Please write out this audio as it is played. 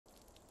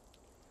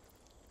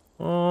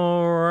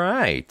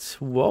Alright,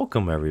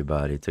 welcome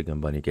everybody to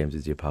Gun Bunny Games.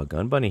 It's your pal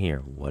Gun Bunny here.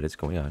 What is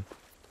going on?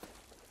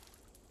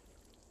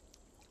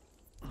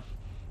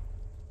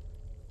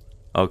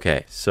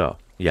 Okay, so,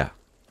 yeah.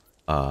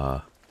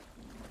 I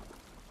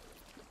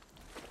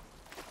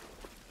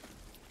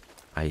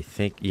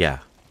think, yeah.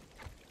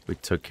 We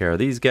took care of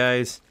these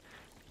guys.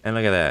 And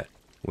look at that.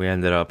 We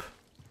ended up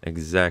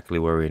exactly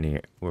where we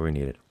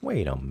needed.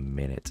 Wait a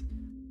minute.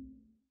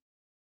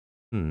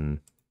 I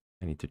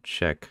need to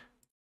check.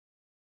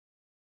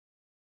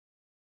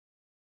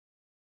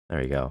 There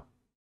we go.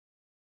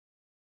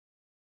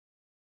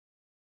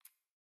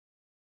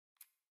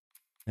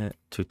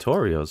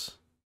 Tutorials.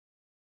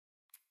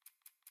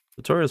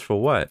 Tutorials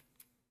for what?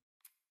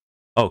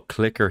 Oh,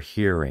 clicker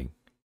hearing.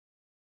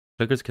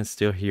 Clickers can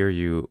still hear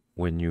you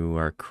when you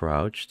are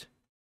crouched.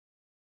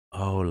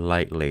 Oh,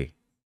 lightly.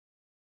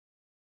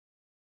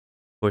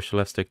 Push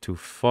left stick too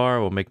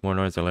far will make more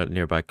noise than let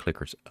nearby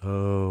clickers.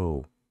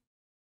 Oh.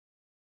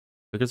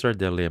 Clickers are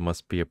deadly and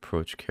must be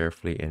approached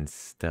carefully in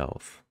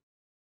stealth.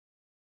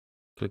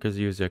 Clickers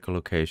use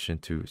echolocation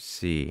to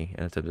see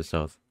and attempt to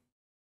stealth.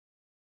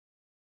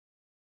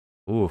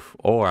 Oof.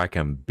 Or I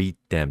can beat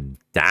them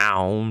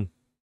down.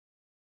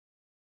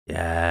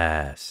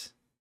 Yes.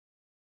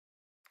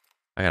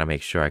 I gotta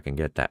make sure I can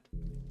get that.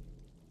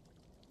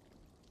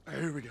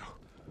 Here we go.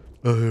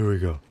 Oh, here we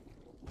go.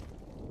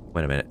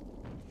 Wait a minute.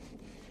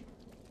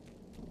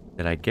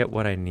 Did I get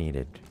what I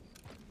needed?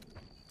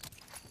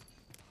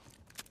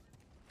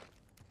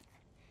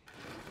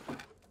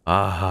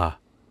 Aha.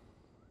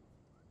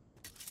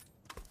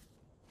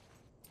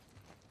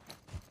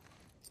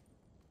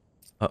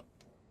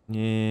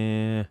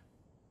 Yeah.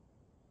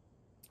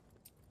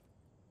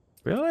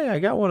 Really? I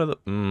got one of the...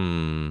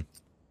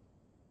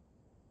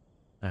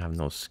 I have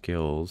no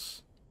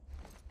skills.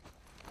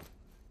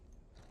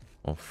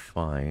 Oh,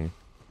 fine.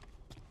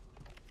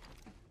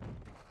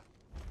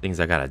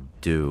 Things I gotta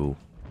do.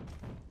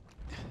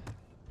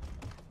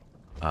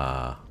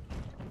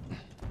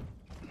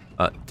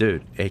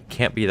 Dude, it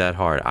can't be that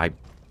hard.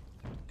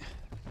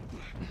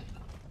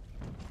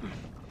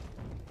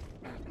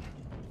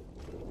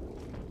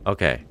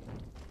 Okay.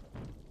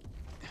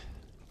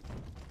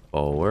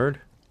 Forward.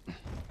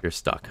 You're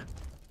stuck.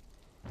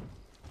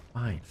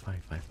 Fine.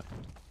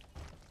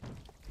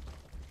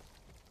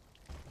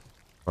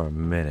 For a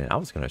minute, I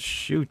was gonna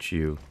shoot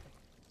you.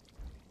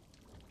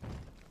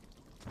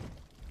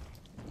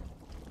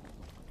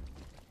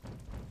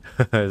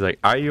 I was like,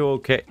 are you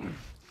okay?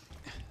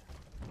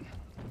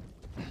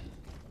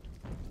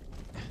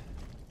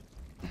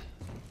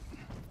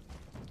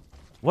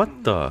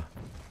 What the?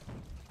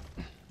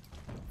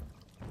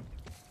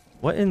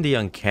 What in the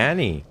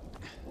uncanny?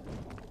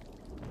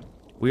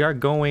 We are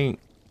going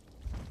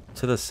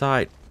to the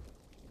side.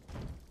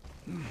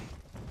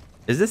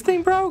 Is this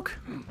thing broke?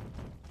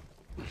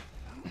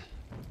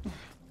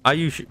 Are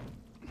you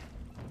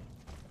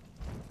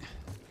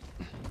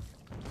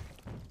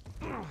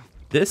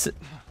This...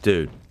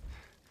 Dude.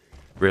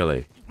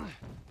 Really?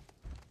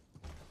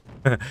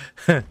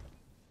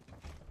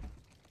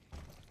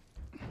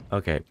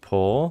 Okay,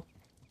 pull.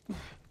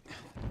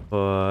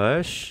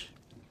 Push.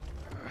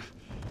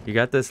 You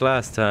got this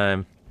last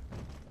time.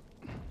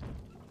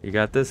 You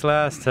got this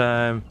last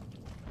time.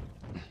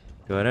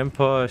 Go ahead and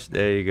push.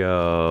 There you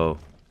go.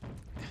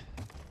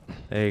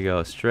 There you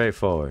go. Straight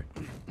forward.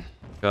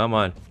 Come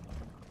on.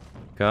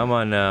 Come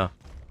on now.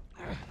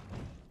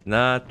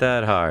 Not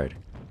that hard.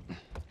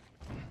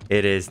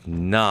 It is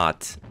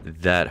not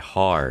that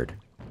hard.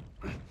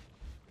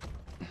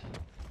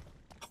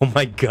 Oh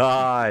my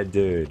god,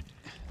 dude.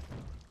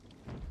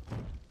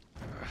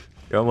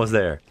 You're almost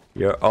there.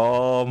 You're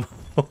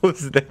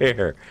almost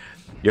there.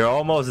 You're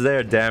almost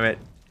there, damn it.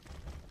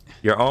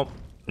 You're almost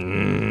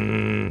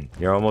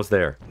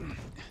there.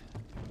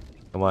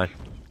 Come on.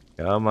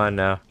 Come on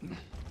now.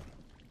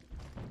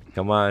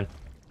 Come on.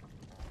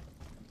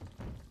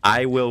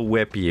 I will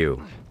whip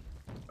you.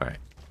 Alright.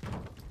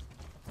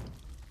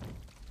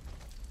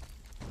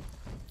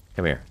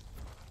 Come here.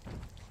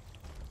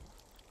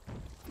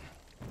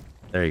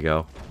 There you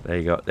go. There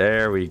you go.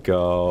 There we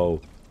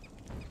go.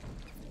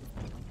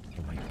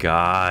 Oh my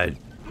god.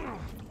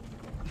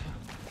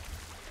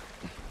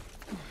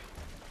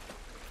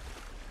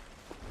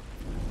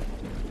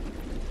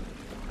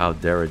 How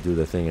dare it do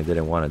the thing it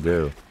didn't want to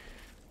do.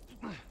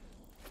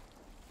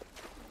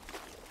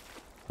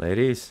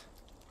 Ladies.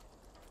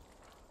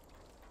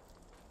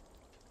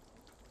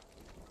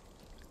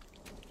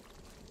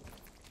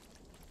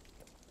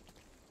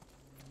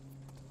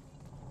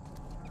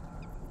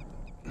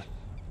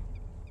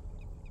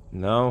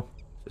 No.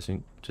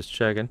 Just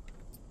checking.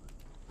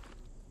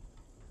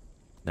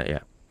 Not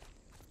yet.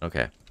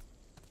 Okay.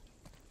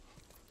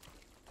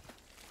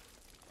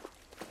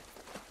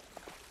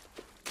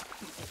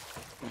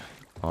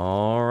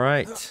 All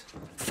right.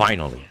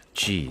 Finally.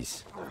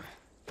 Jeez.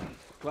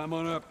 Climb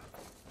on up.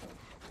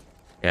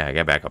 Yeah,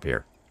 get back up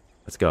here.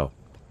 Let's go.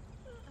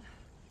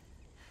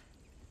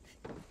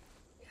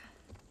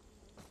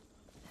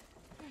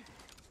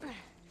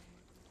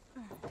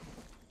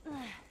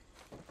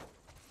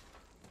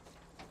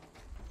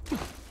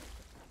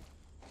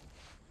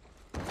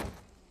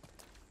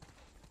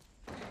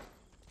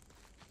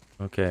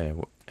 Okay,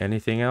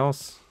 anything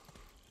else?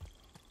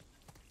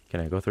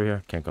 Can I go through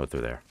here? Can't go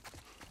through there.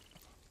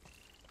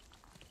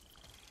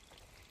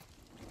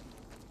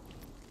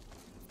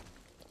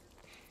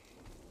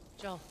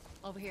 Joel,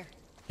 over here.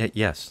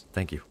 Yes,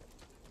 thank you.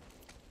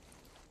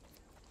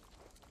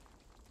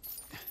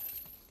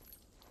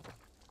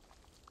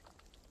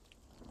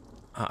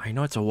 I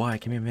know it's a Y.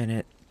 Give me a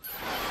minute.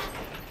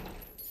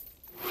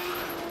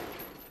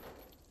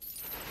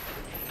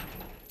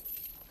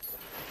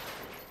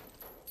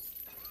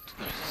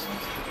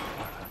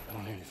 I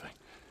don't hear anything.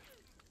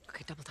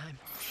 Okay, double time.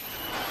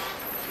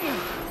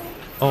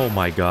 Oh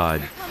my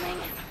god. Coming.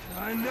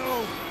 I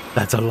know.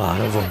 That's a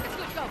lot of them.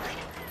 Let's go.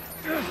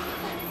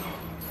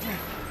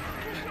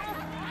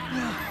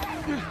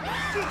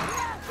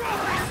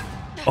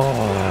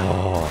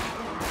 Oh.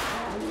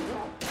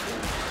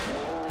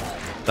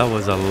 That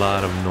was a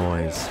lot of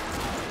noise.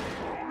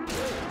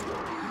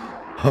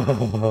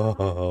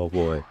 Oh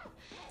boy. You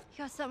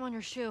got something on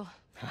your shoe.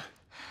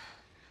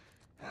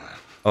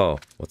 Oh,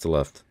 what's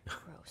left?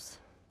 Gross.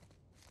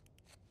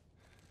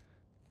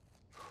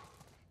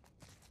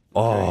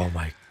 Oh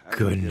my How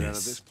do we get out of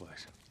this goodness.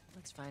 place?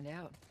 Let's find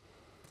out.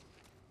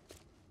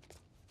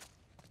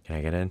 Can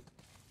I get in?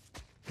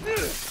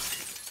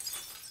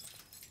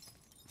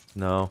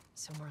 No.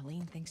 So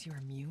Marlene thinks you're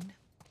immune?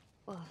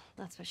 Well,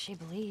 that's what she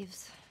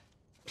believes.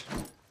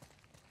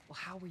 Well,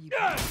 how were you?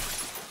 I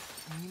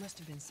mean, you must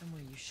have been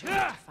somewhere you shouldn't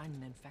to find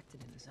an infected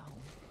in the zone.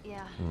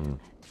 Yeah.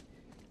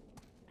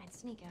 I'd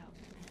sneak out.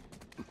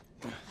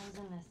 I was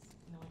in this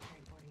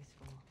military boarding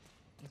school.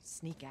 You'd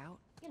sneak out?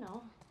 You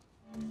know,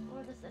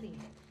 explore the city.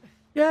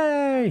 I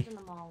Yay! was in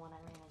the mall when I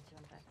ran into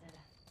infected.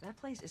 That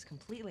place is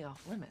completely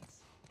off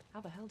limits.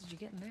 How the hell did you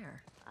get in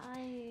there?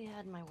 I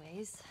had my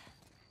ways.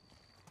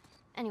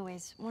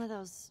 Anyways, one of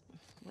those,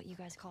 what you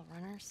guys call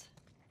runners,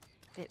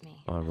 bit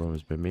me. Oh,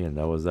 rumors been me, and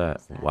that was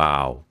that.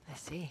 Wow. I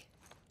see.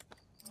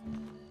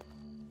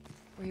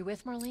 Were you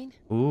with Marlene?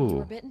 You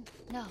were Ooh. bitten?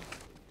 No.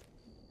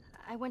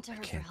 I went to her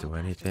for Can't help do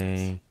afterwards.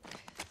 anything.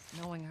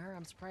 Knowing her,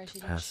 I'm surprised she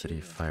didn't Capacity,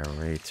 shoot you. fire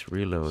rates,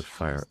 reload,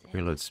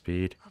 reload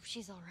speed. Hope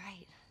she's all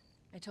right.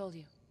 I told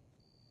you.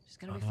 She's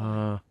gonna be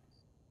fine.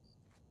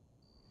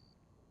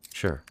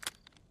 Sure.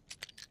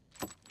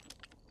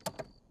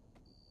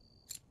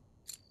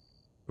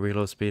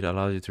 Reload speed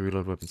allows you to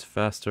reload weapons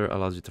faster,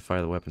 allows you to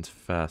fire the weapons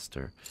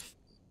faster.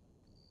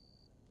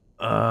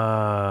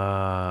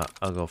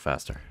 I'll go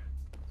faster.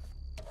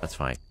 That's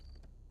fine.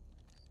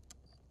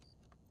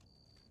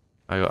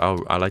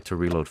 I like to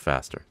reload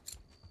faster.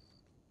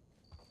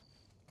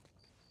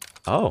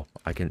 Oh,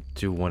 I can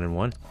do 1 and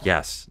 1?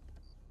 Yes.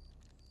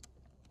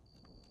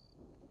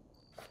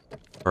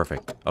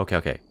 Perfect. Okay,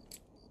 okay.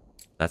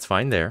 That's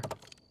fine there.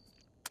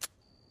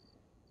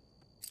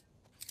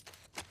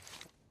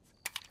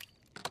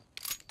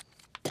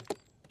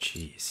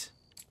 Jeez.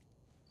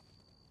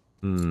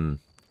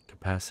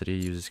 Capacity,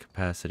 uses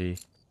capacity.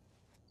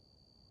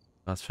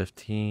 Last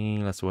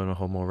 15. Let's win a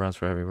whole more rounds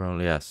for every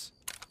round. Yes.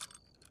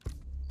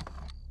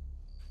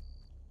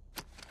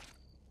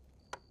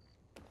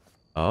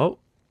 Oh.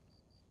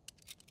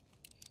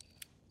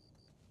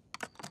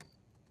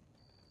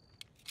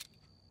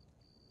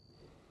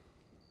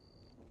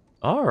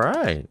 All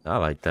right. I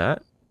like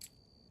that.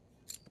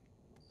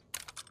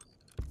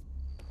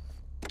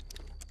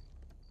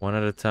 One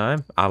at a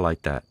time. I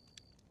like that.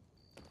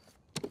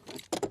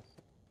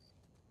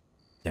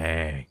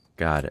 Dang.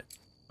 Got it.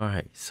 All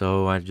right.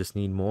 So I just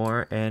need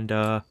more and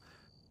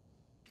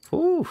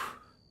whew.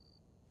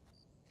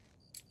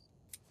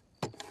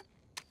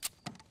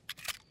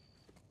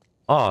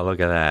 Oh, look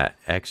at that.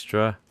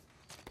 Extra.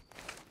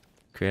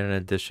 Create an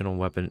additional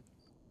weapon.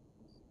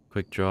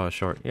 Quick draw,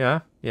 short. Yeah.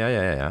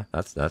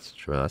 That's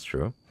true. That's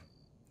true.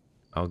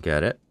 I'll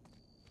get it.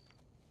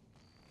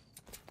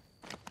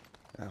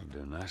 That'll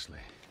do nicely.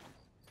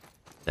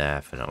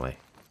 Definitely.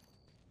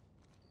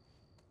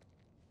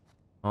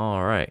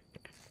 All right.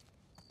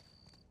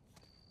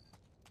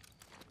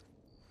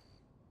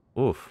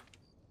 Oof.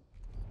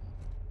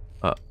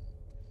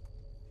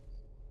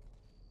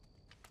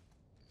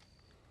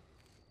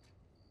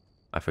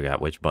 I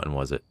forgot which button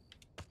was it.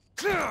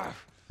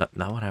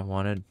 Not what I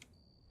wanted.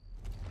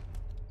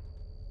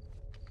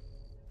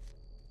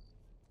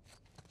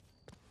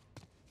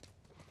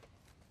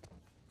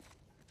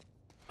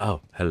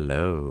 Oh,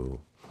 hello.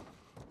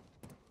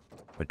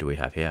 What do we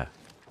have here?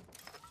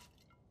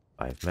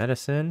 5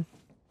 medicine.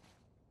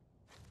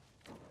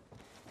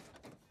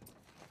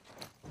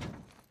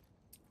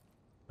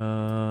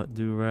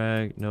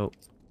 Do-rag. Nope.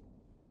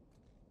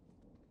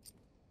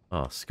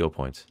 Oh, skill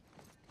points.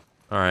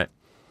 All right.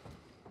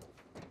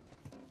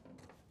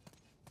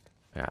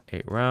 I got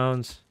 8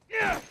 rounds.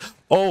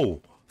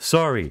 Oh,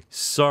 sorry.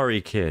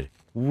 Sorry, kid.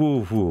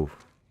 Woo woo.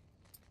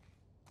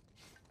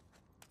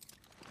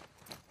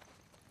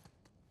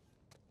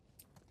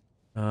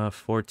 Uh,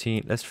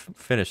 14. Let's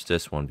finish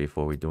this one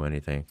before we do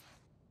anything.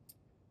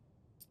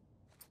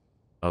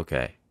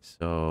 Okay,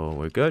 so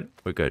we're good.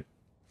 We're good.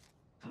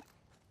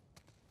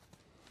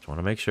 Just want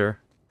to make sure.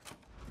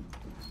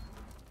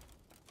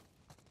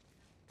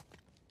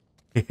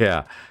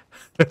 Yeah.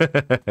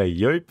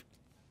 Yoip.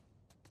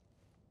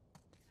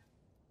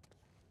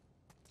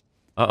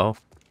 Uh-oh.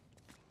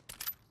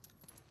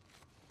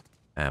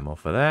 Ammo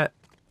for that.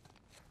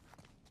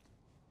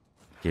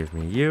 Give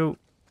me you.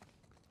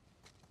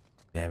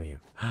 Damn you.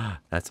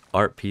 That's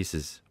art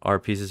pieces.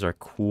 Art pieces are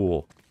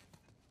cool.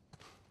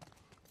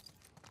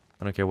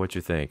 I don't care what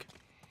you think.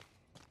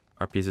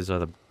 Art pieces are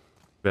the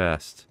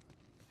best.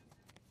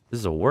 This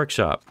is a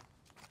workshop.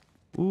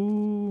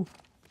 Ooh.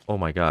 Oh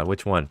my god,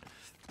 which one?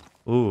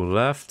 Ooh,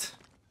 left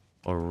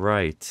or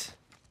right?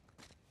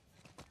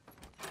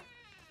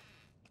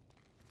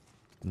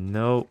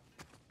 Nope.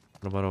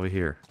 What about over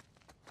here?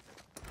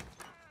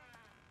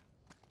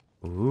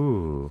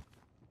 Ooh.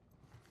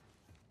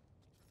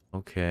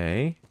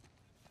 Okay.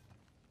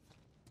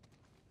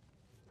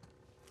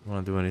 Don't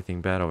want to do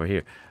anything bad over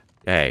here.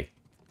 Hey,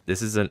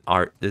 this is an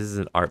art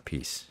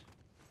piece.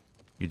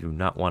 You do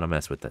not want to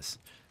mess with this.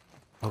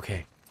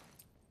 Okay.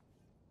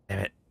 Damn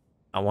it.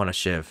 I want a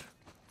shiv.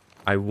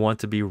 I want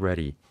to be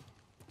ready.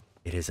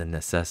 It is a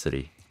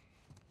necessity.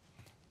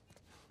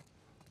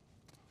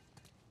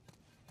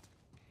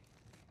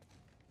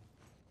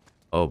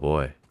 Oh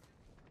boy.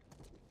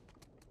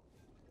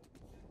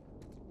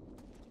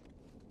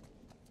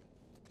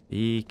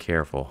 Be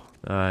careful.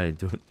 I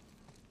do.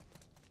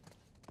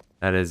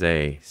 That is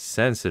a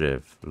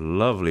sensitive,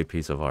 lovely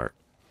piece of art.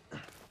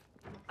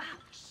 Ah,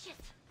 shit.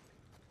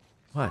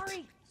 What?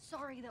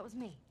 Sorry, that was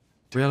me.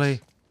 Really?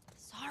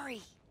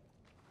 Sorry.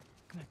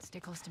 Come on, stay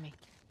close to me.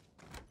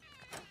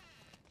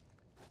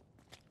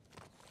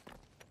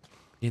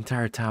 The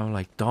entire time,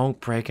 like, don't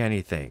break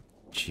anything.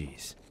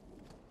 Jeez.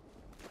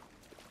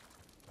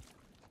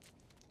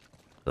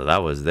 So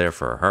that was there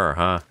for her,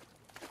 huh?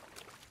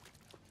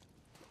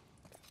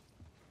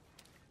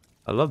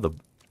 I love the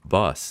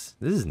bus.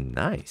 This is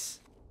nice.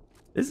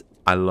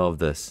 I love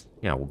this.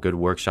 Yeah, good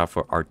workshop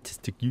for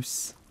artistic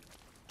use.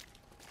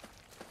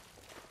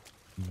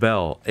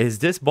 Bell. Is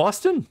this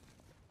Boston?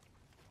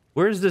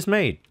 Where is this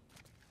made?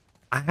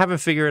 I haven't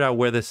figured out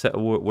where this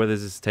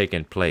is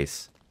taking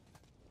place.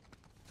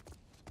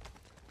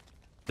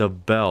 The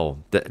Bell.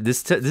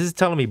 This is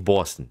telling me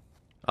Boston,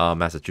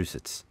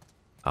 Massachusetts.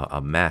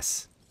 A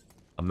mass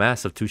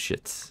of two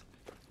shits.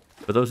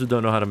 For those who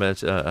don't know how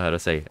to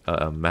say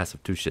a mass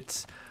of two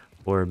shits,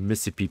 or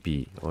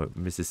Mississippi,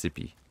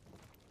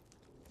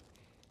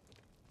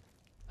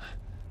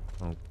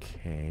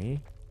 Okay.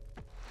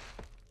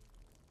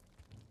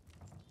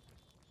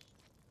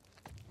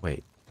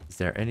 Wait, is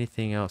there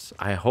anything else?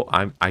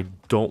 I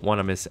don't want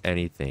to miss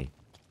anything.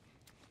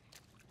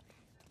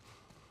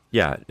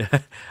 Yeah,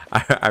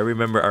 I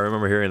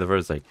remember hearing the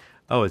verse like,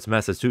 oh, it's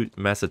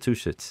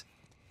Massachusetts.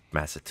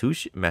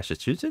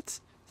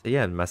 Massachusetts?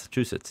 Yeah,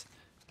 Massachusetts.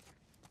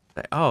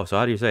 Like, oh, so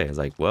how do you say it? It's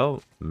like,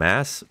 well,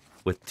 mass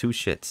with two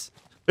shits.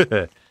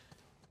 And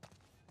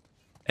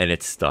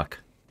it's stuck.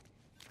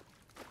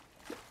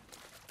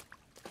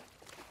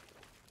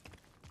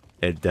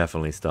 It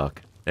definitely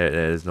stuck.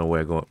 There's no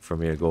way for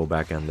me to go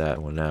back on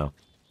that one now.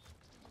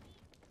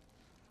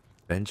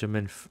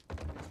 Benjamin.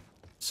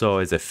 So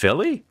is it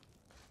Philly?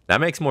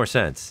 That makes more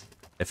sense.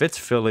 If it's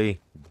Philly,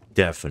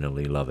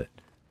 definitely love it.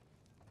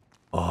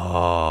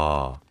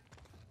 Oh.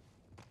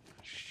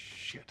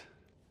 Shit.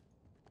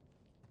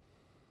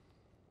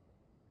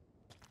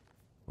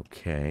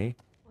 Okay.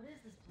 What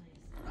is this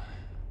place?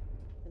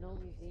 It's an old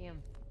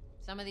museum.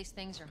 Some of these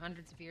things are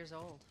hundreds of years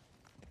old.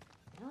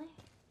 Really?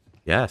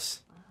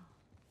 Yes. Wow.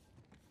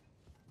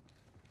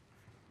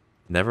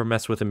 Never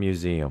mess with a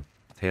museum.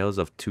 Tales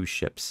of Two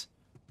Ships.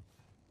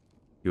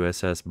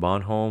 USS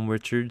Bonhomme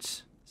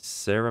Richards.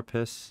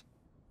 Serapis.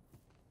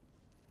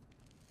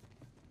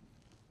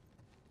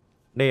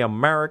 The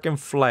American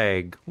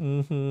flag.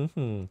 With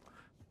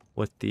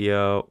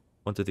the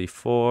 1, 2, 3,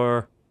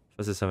 4,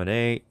 5, 6, 7,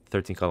 8,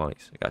 13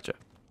 colonies. Gotcha.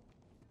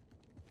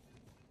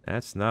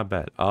 That's not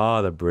bad.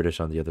 Ah, the British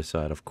on the other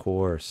side, of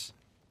course.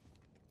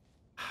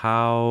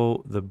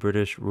 How the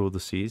British ruled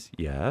the seas?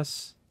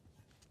 Yes.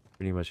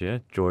 Pretty much, yeah.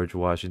 George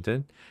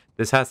Washington.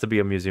 This has to be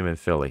a museum in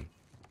Philly.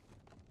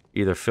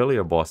 Either Philly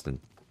or Boston.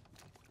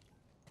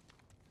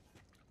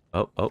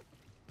 Oh. Come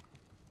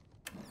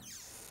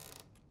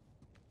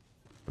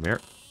here.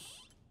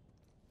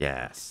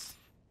 Yes.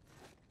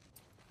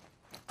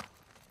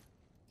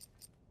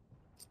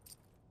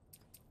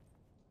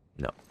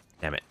 No.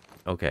 Damn it.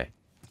 Okay.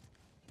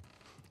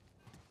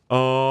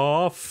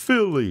 Oh,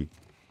 Philly.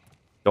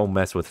 Don't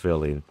mess with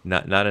Philly.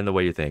 Not in the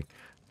way you think.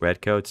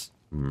 Redcoats?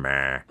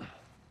 Meh.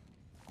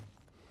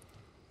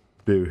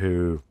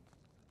 Boo-hoo.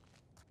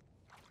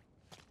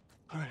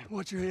 All right,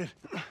 watch your head.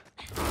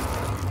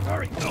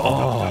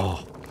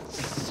 Oh.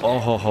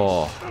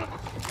 Oh.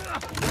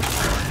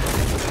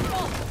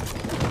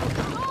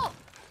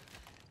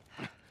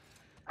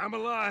 I'm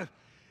alive.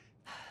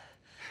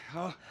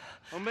 I'll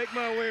make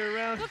my way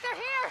around. Look, they're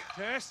here!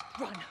 Tess?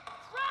 Run!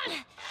 Run!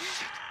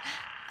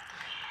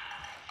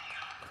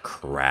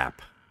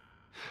 Crap.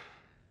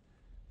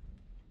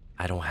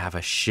 I don't have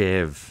a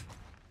shiv.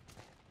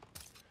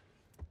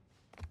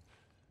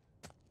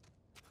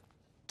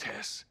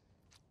 Tess?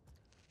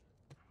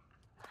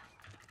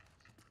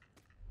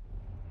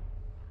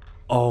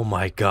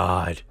 my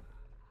god.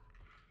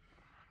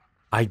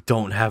 I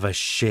don't have a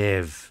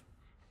shiv.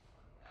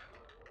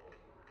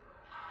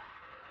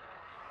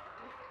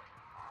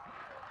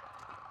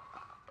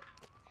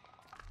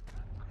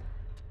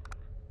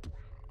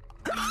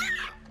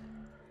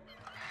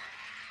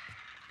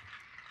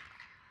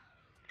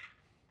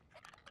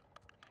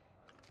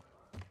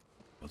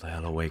 Go the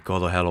hell away. Go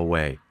the hell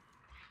away.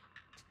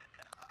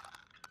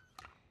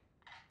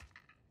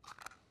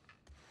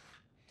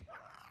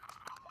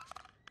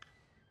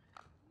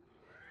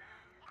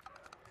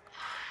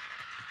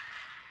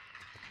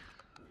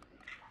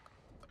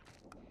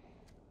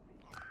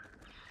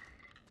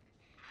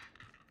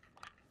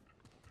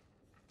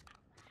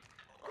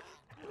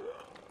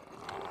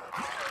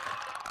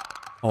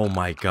 Oh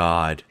my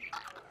god.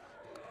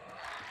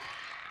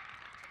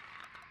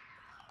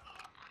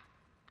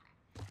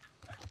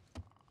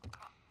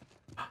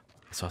 I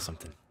saw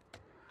something.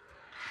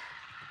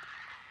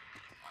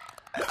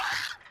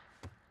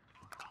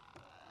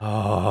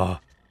 Oh.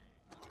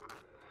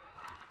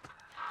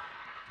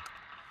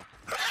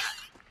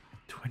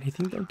 Do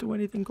anything, don't do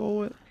anything, go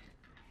away.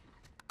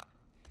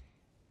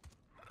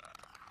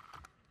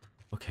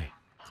 Okay.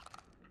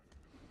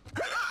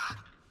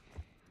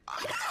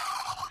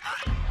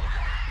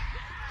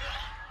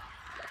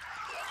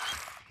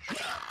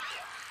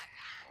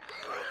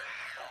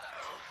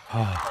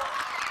 Oh.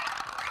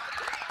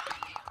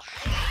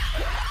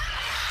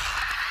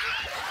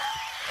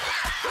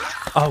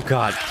 Oh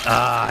god.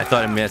 Ah, I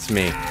thought it missed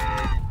me.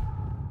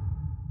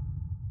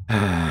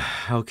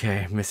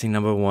 Okay, missing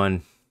number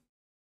 1.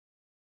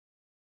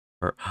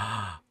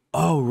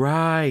 Oh,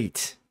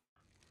 right.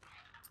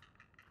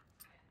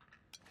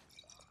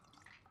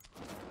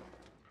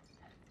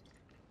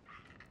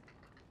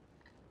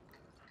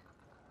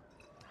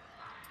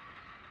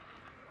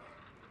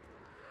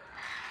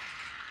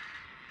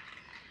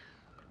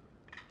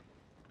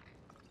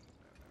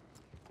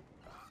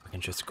 I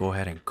can just go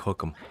ahead and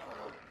cook them.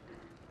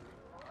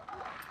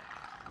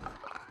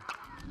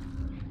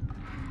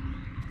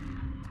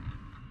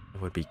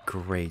 It would be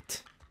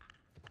great.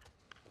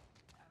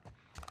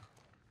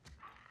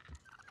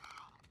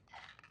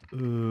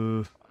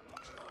 Oh.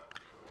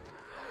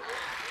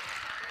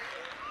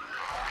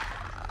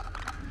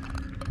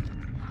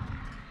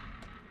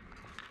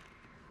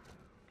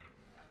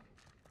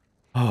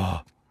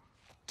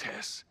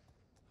 Tess.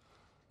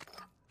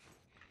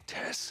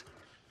 Tess.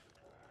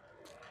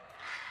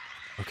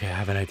 Okay, I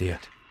have an idea.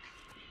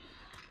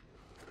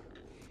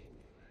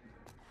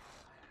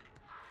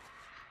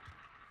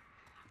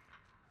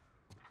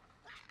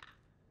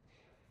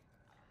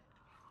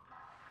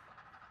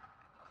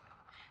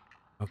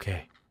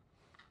 Okay.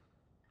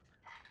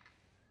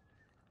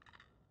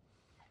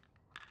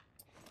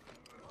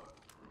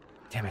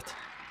 Damn it.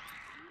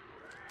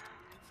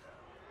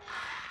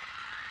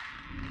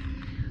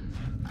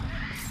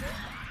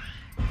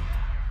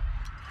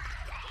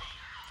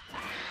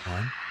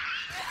 One.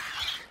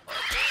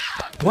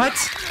 What?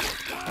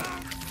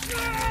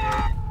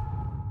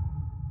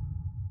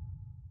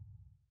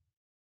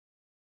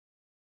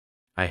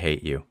 I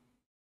hate you.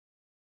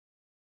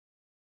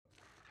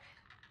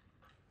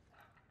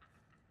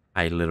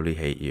 I literally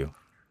hate you.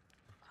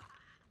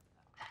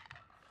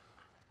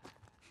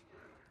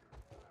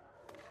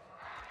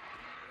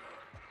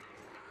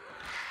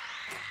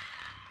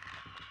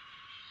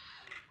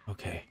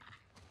 Okay.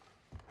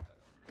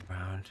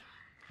 Round.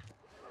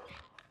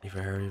 Be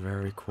very,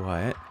 very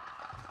quiet.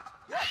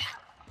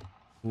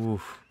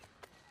 Oof.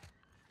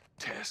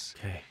 Tess.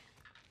 Okay.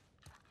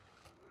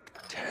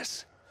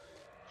 Tess.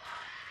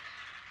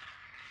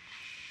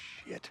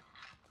 Shit.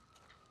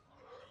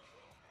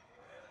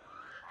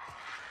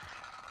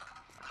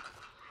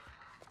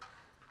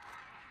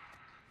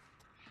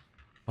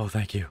 Oh,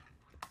 thank you.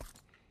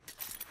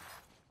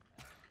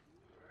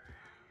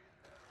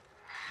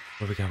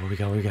 What we got? What we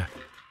got? What we got?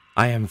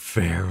 I am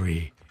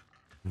very,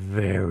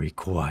 very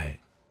quiet.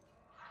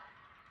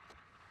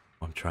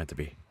 I'm trying to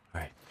be.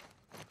 All right.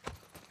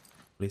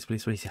 Please,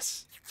 please, please.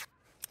 Yes.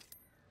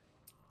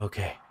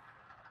 Okay.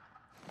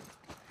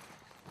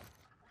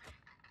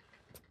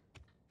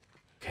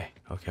 Okay.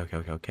 Okay. Okay.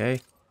 Okay.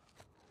 Okay.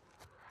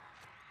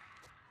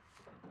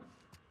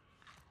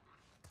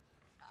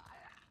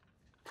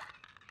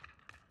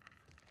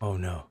 Oh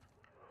no.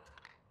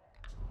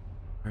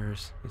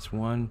 Where's it's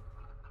 1,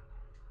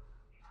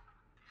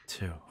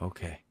 2.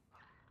 Okay.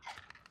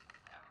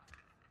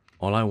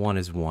 All I want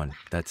is 1.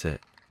 That's it.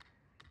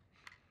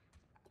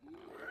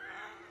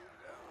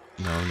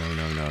 No, no,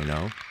 no, no,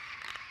 no.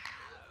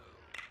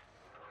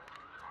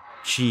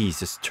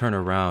 Jesus, turn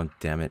around,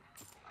 damn it.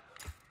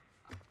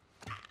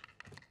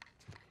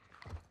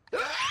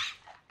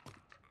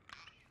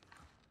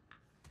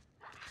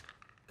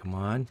 Come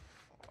on.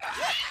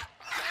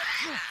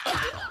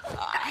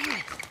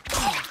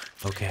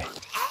 Okay.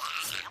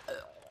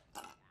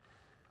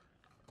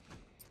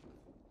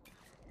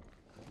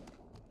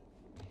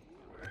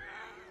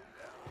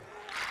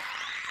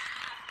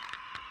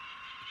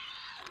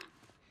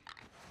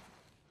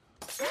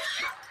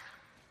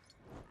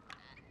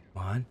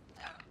 Come on.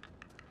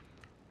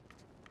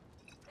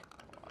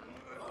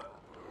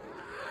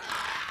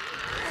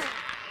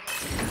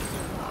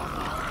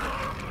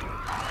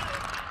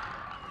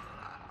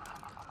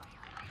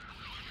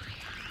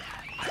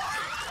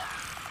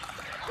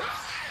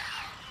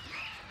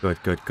 Good,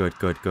 good, good,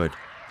 good, good.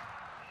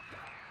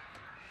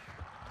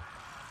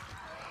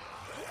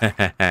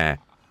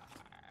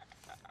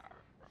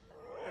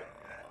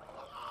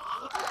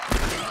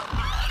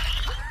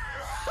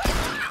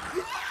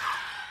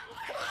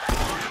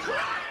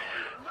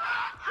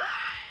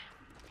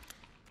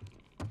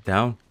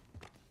 Down.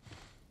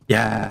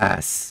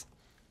 Yes.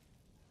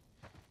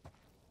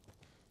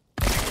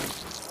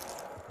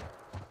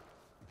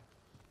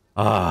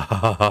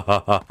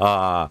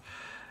 Ah,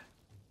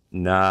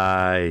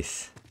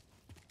 nice.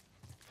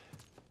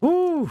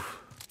 Woo.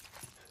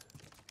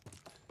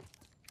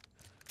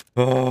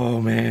 Oh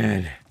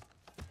man.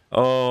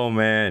 Oh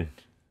man.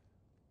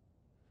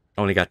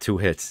 Only got 2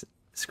 hits.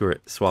 Screw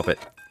it. Swap it.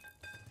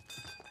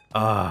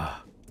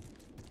 Ah.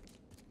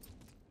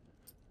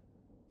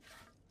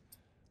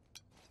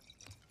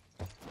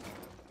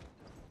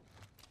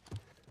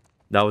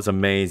 That was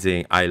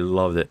amazing. I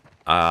loved it.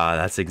 Ah,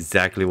 that's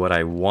exactly what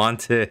I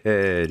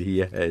wanted.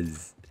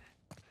 Yes.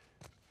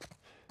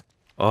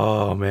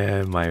 Oh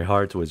man, my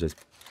heart was just...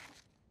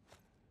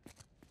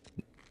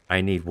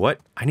 I need what?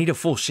 I need a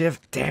full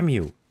shift. Damn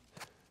you.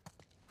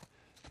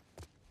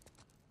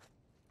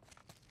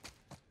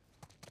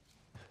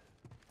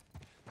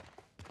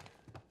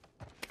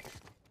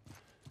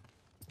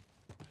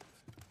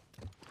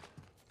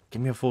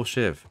 Give me a full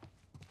shiv.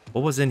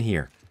 What was in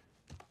here?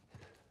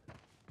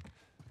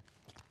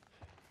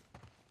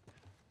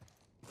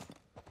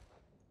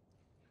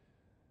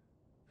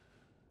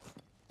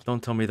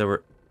 Don't tell me there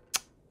were...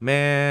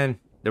 Man,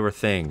 there were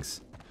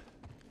things.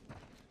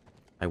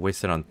 I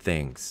wasted on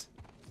things.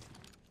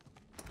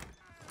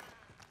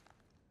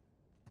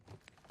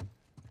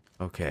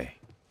 Okay.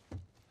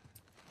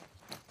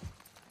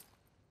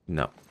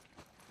 No.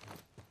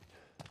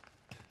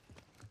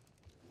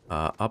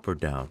 Up or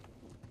down?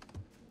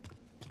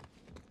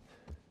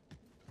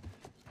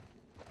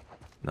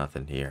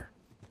 Nothing here.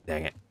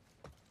 Dang it.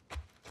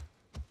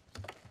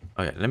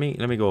 Okay, let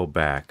me go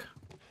back.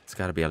 It's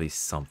got to be at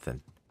least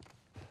something.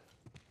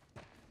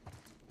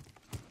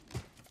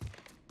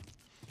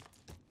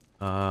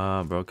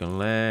 Broken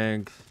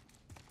legs.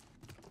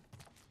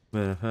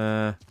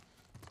 The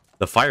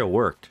fire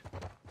worked.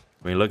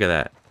 I mean, look at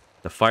that.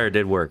 The fire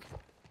did work.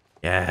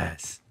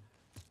 Yes.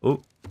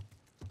 Ooh.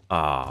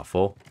 Ah,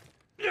 full.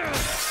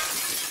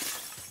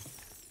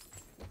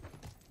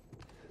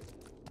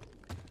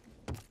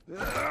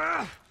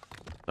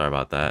 Sorry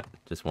about that.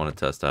 Just want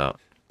to test out.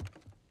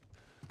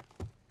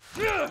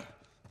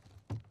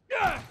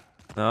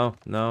 No,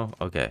 no,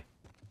 okay.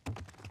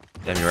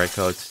 Damn, you right,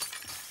 Coach.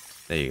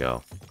 There you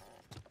go.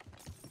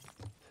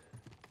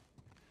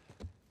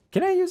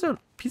 Can I use a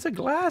piece of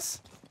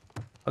glass?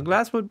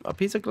 A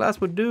piece of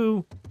glass would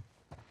do.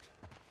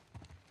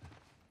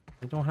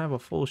 I don't have a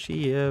full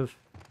sheave.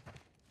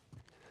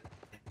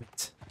 Damn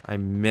it. I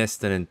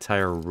missed an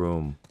entire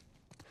room.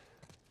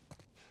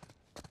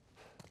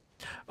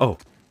 Oh.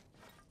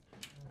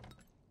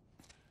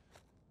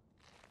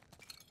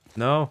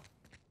 No.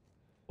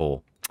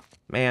 Oh.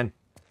 Man.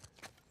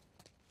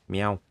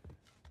 Meow.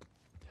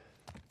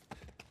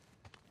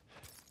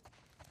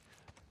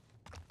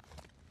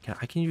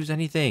 I can use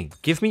anything.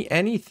 Give me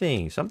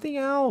anything. Something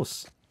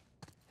else.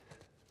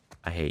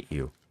 I hate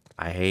you.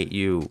 I hate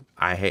you.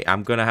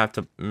 I'm gonna have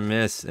to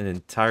miss an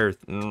entire...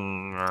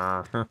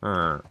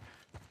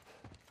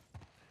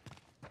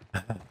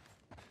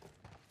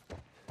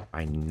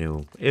 I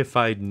knew. If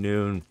I'd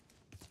known.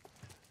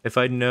 If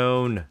I'd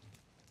known.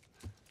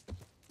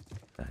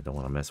 I don't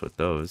want to mess with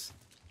those.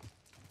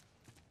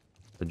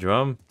 The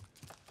drum.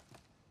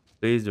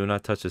 Please do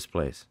not touch this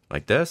place.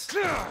 Like this?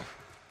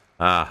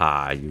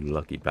 Aha, you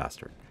lucky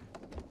bastard.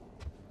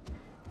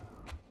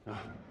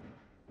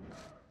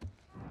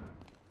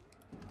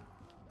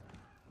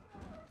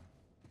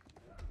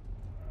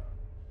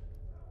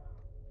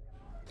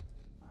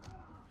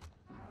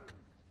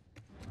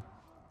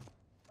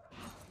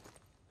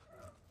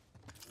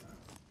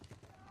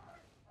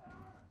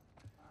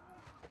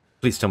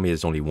 Please tell me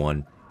there's only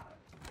one.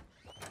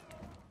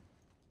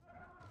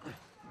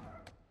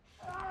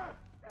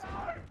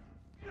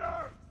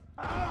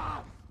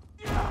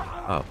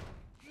 Oh.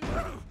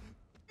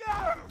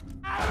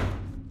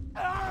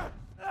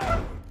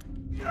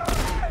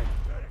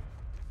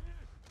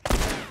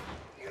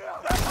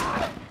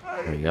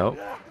 There you go.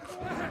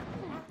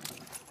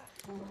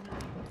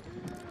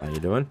 How you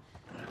doing?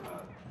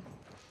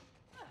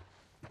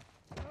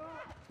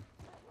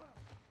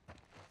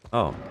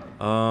 Oh,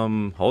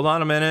 hold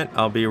on a minute.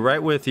 I'll be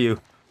right with you.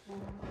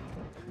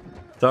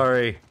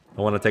 Sorry,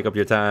 I want to take up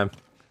your time.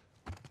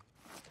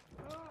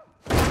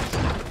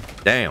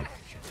 Damn.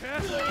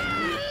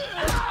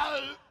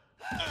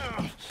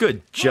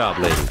 Good job,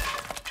 lady.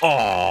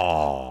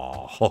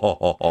 Oh.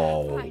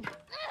 Fine.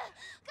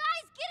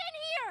 Guys, get in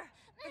here!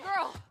 The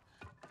girl.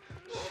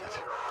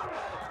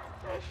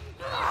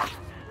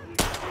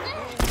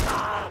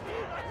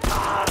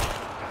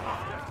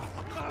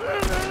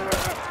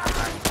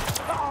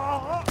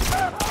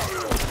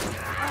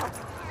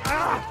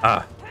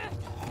 Ah.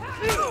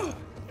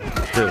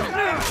 2,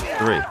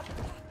 3.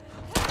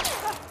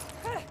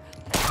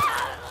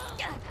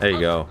 There you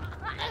go.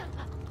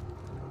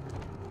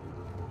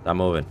 Stop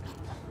moving.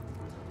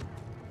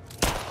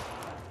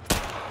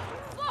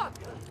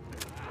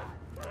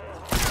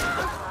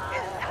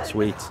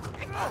 Sweet.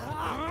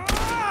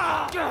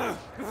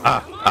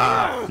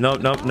 No,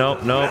 no, no,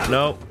 no,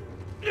 no.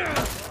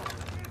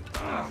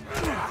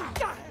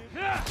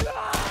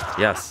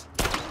 Yes.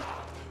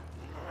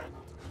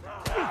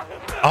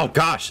 Oh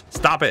gosh,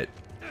 stop it.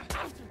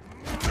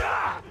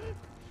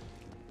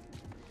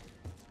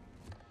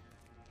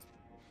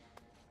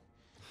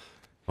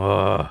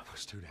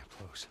 It's too damn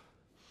close.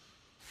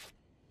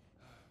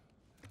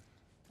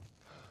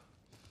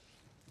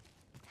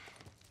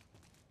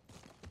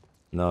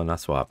 No, not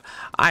swap.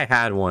 I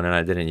had one and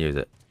I didn't use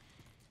it.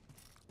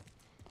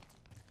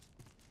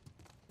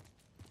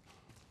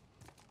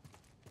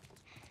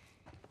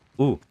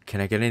 Ooh, can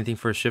I get anything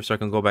for a shift so I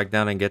can go back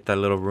down and get that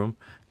little room?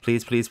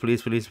 Please, please,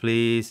 please, please,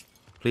 please.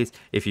 Please,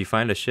 if you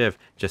find a shift,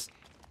 just,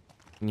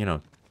 you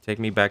know, take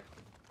me back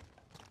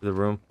to the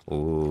room.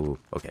 Ooh,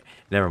 okay.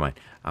 Never mind.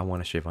 I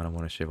want a shift. I don't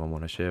want a shift. I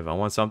want a shift. I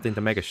want something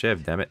to make a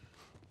shift, damn it.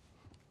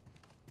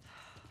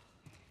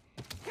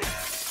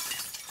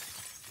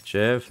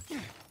 Shiv.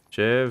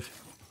 Shiv.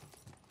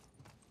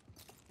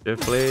 Shiv,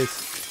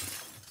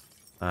 please.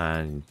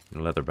 And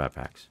leather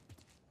backpacks.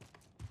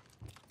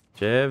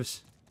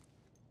 Shivs.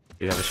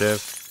 You have a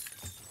shiv?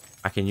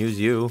 I can use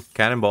you.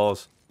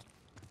 Cannonballs.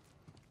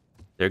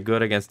 They're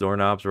good against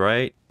doorknobs,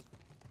 right?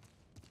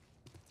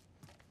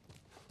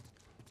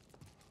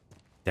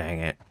 Dang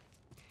it.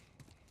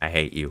 I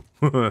hate you.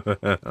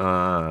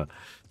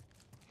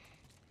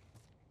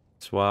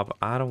 Swap.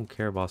 I don't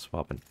care about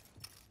swapping.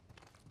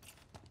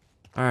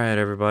 Alright,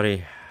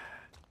 everybody.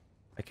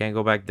 I can't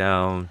go back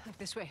down. Look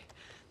this way.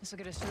 This will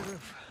get us to the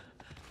roof.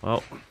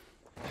 Well.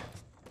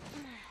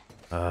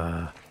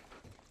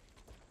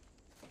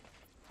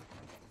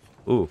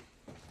 Ooh.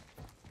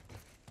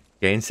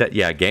 Game said,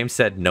 yeah, game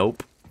said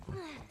nope.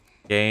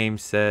 Game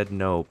said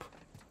nope.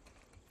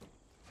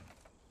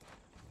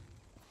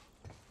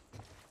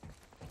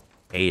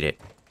 Hate it.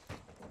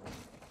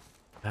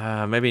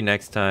 Maybe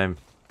next time.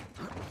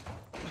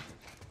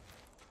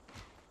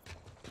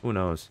 Who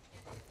knows?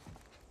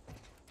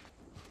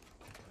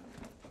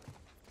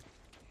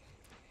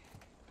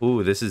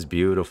 Ooh, this is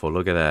beautiful.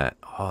 Look at that.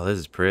 Oh, this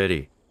is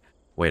pretty.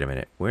 Wait a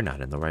minute. We're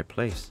not in the right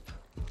place.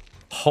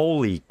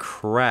 Holy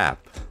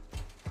crap.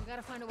 We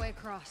gotta find a way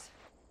across.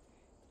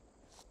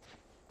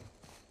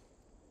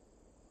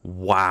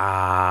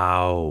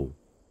 Wow.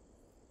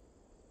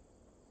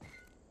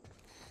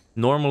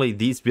 Normally,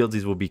 these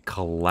buildings will be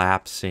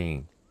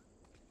collapsing.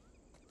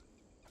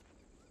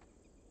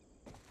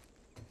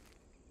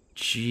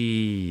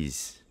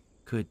 Jeez.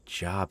 Good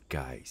job,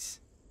 guys.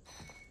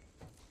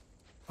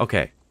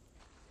 Okay.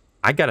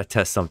 I gotta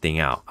test something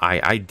out.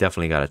 I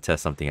definitely gotta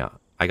test something out.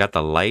 I got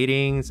the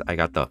lightings. I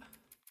got the...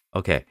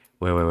 Okay.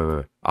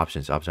 Wait.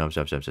 Options.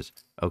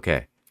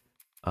 Okay.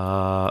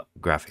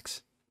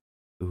 Graphics.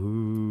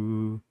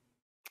 Ooh.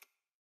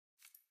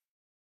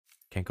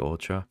 Can't go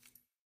ultra.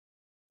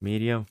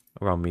 Medium.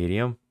 Around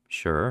medium.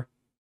 Sure.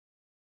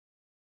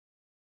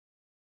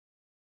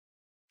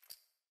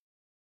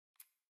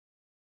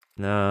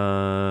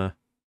 No.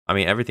 I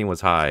mean, everything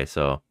was high,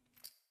 so...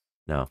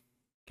 No.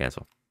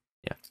 Cancel.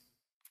 Yeah.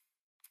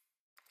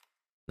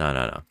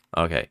 No.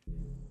 Okay.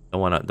 Don't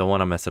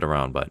wanna mess it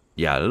around, but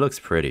yeah, it looks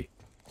pretty.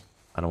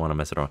 I don't want to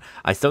mess it around.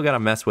 I still gotta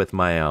mess with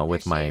my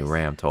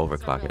RAM to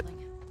overclock it.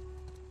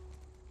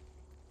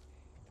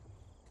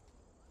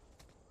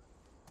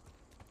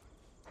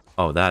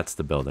 Oh, that's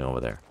the building over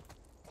there.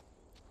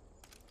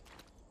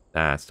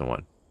 That's the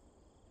one.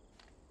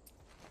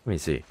 Let me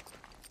see.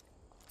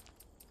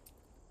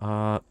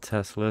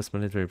 Test list,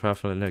 military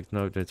profile,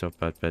 no, it's up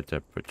at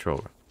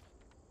patrol.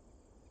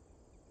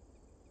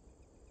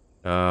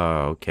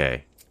 Oh,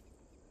 okay.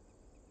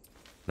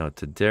 No,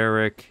 to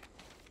Derek.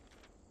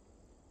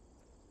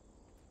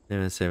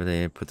 Then save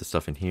everything. Put the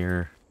stuff in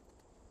here.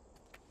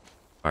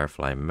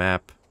 Firefly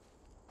map.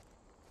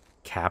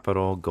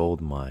 Capital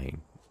gold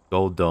mine.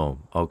 Gold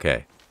dome.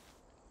 Okay.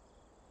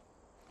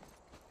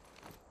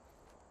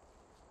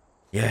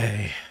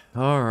 Yay.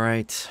 All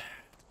right.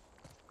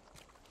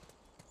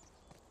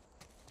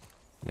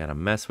 Gotta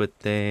mess with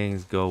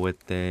things, go with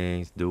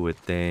things, do with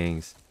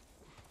things.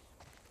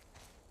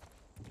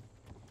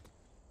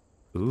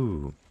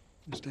 Ooh.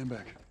 Stand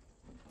back.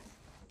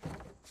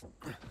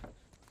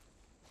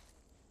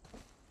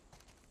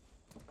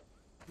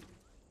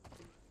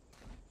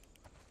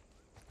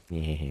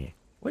 Yeah.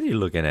 What are you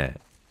looking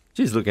at?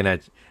 She's looking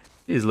at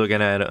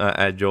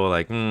Joel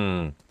like,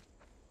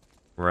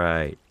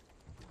 right.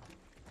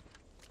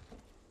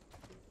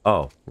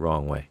 Oh,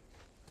 wrong way.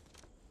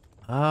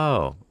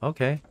 Oh,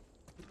 okay.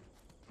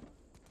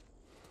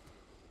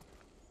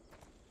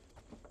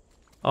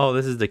 Oh,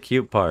 this is the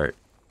cute part.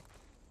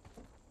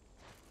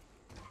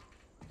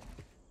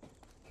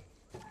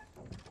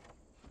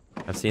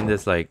 I've seen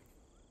this like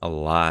a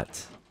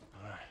lot.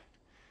 All right.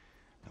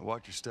 Now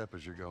watch your step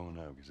as you're going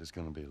out, because it's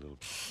going to be a little...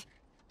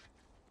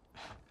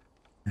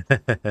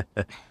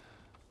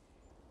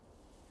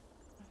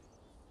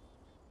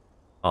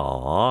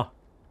 Aww.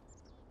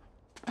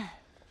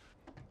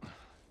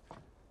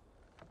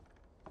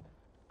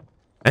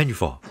 And you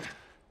fall.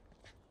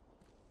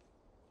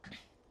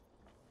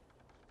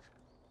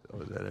 So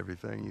is that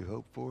everything you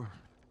hoped for?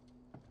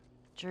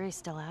 Jury's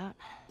still out.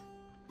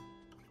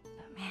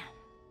 But man,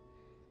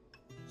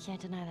 can't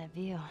deny that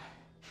view.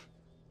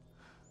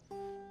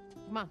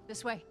 Come on,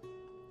 this way.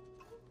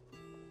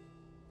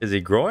 Is he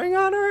growing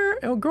on her?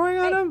 Oh, growing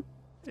on him?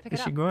 Pick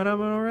Is it she up. growing on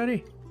him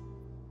already?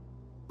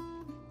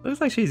 Looks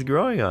like she's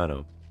growing on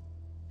him.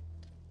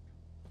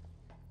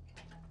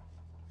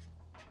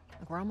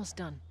 Look, we're almost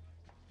done.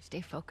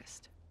 Stay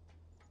focused.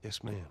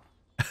 Yes, ma'am.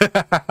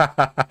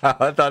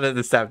 I thought it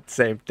was the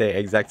same thing,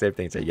 exact same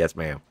thing. Say yes,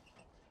 ma'am.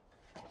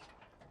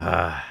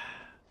 Ah,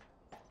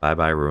 bye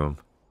bye room.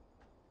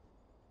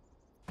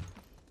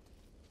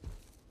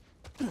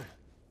 It's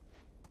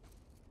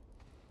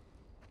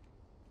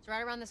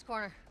right around this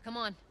corner. Come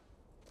on.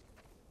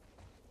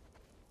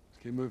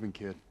 Let's keep moving,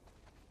 kid.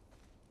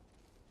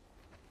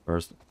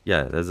 First,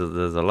 yeah, there's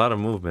a lot of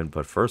movement,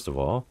 but first of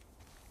all,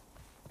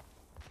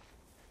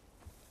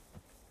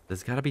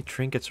 there's got to be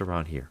trinkets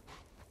around here.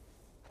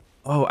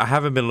 Oh, I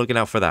haven't been looking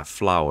out for that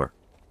flower.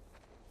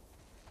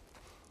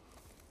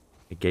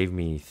 It gave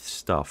me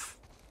stuff.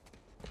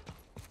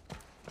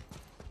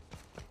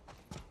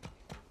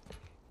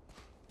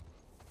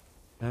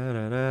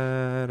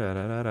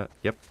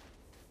 Yep.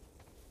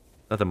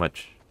 Nothing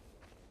much.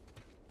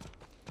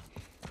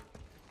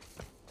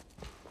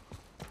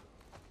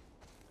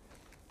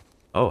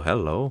 Oh,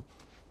 hello.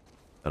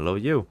 Hello,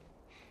 you.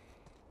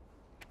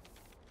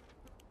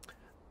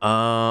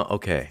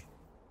 Okay.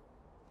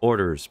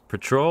 Orders.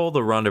 Patrol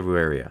the rendezvous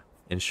area.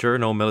 Ensure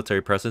no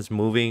military presence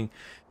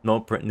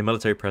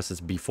military presence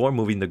before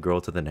moving the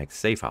girl to the next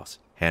safe house.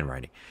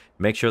 Handwriting.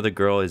 Make sure the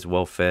girl is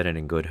well fed and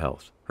in good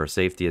health. Her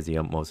safety is the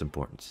utmost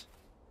importance.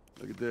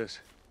 Look at this.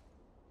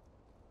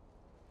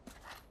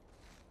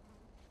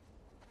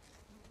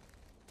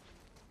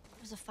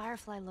 There's a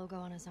Firefly logo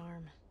on his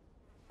arm.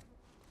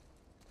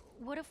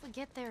 What if we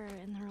get there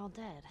and they're all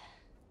dead?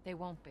 They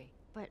won't be.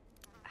 But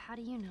how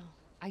do you know?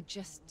 I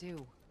just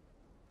do.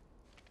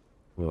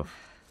 Well,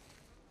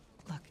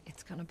 Look,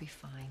 it's gonna be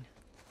fine.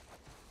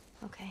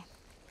 Okay.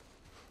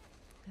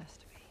 Has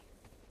to be.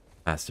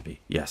 has to be.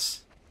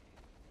 Yes.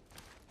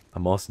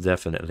 Most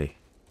definitely.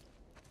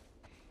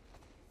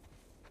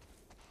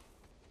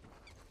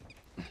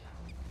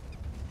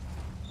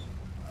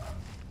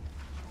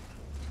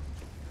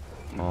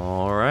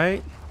 All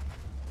right.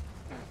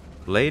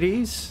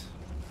 Ladies.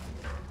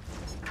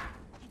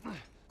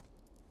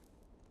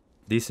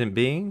 Decent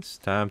beings.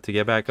 Time to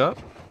get back up.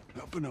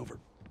 Up and over.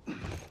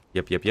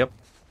 Yep.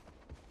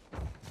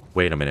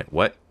 Wait a minute.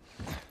 What?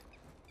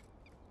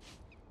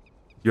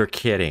 You're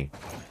kidding.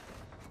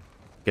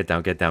 Get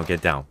down.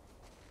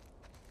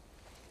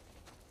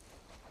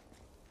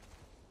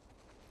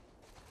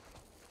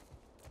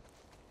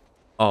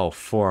 Oh,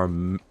 for a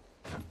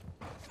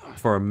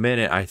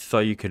minute, I thought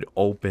you could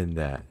open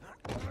that.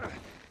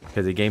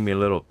 Because it gave me a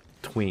little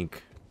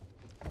twink.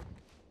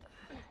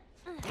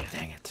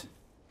 Dang it.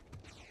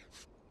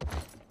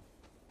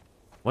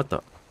 What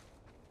the?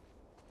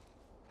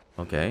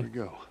 Okay. Here we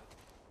go.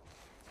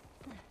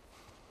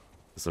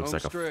 This looks Home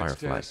like a stretch,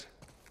 firefly. Tess.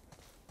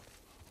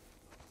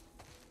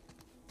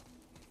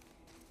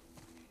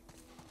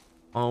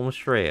 Home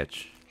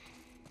stretch.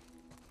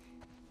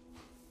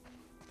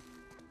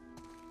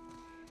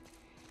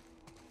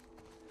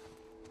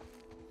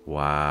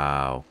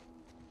 Wow.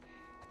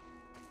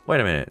 Wait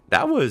a minute.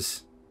 That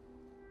was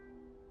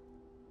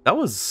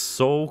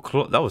so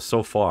close. That was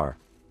so far.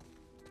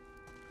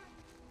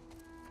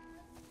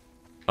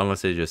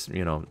 Unless they just,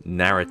 you know,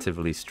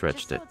 narratively stretched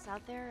Just so it. it's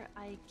out there,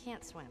 I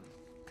can't swim.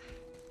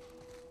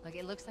 Look,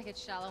 it looks like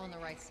it's shallow on the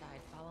right side.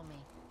 Follow me.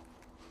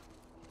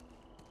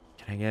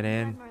 Can I get I'm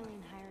in? glad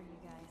Marlene hired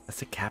you guys.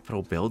 That's a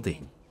Capitol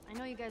building. I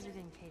know you guys are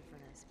getting paid for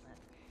this,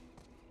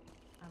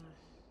 but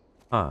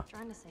Huh.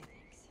 trying to say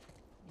thanks.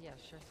 Yeah,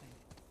 sure thing.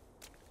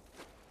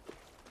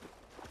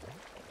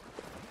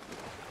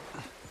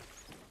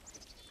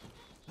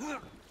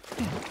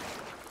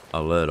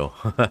 A little.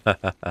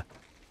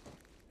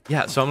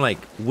 Yeah, so I'm like,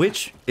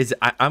 which is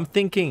I'm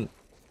thinking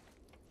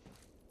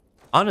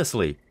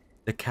honestly,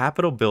 a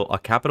Capitol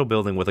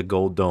building with a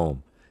gold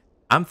dome.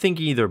 I'm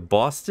thinking either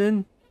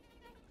Boston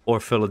or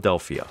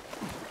Philadelphia.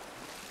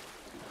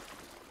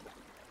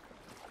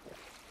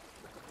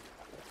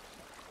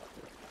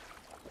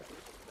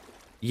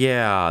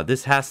 Yeah,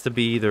 this has to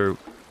be either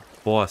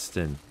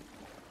Boston.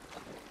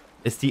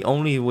 It's the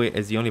only way,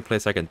 it's the only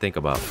place I can think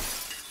about.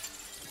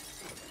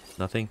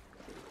 Nothing?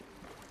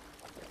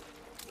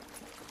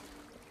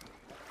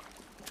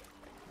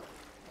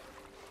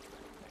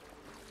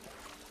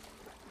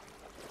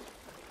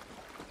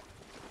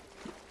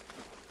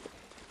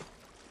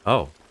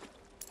 Oh.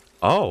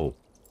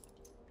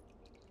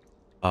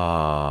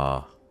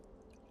 Oh.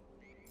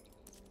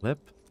 Lip.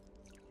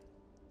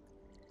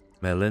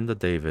 Melinda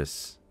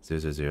Davis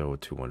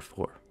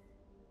 000214.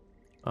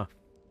 Huh.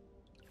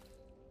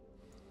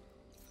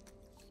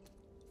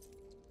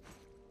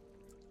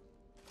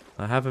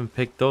 I haven't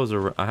picked those,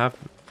 or I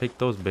haven't picked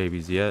those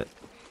babies yet.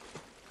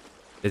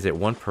 Is it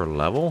one per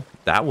level?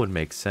 That would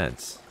make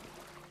sense.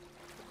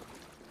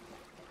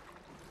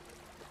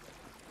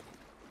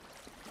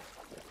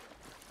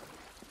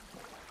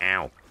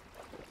 Ow.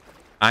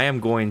 I am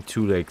going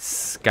to, like,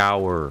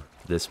 scour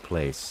this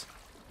place.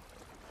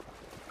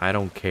 I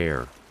don't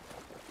care.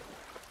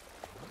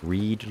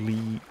 Reed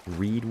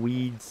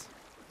weeds?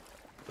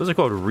 Those are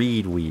called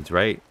reed weeds,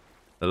 right?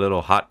 The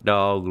little hot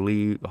dog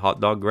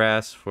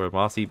grass for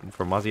mossy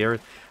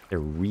areas. They're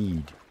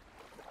reed.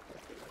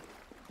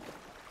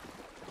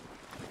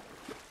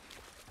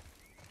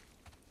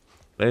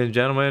 Ladies and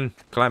gentlemen,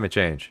 climate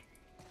change.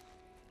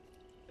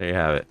 There you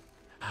have it.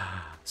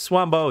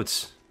 Swan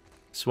boats.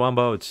 Swan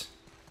boats.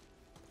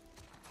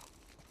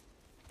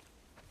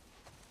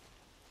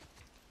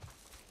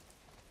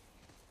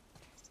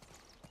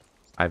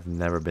 I've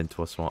never been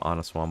to on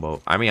a swan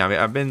boat. I mean,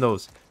 I've been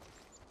those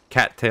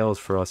cattails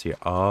for us here.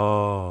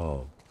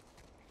 Oh.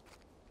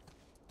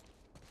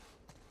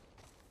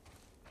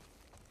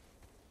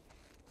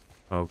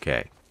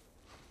 Okay.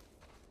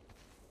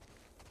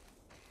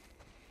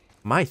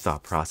 My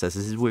thought process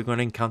is we're going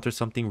to encounter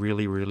something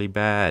really, really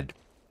bad.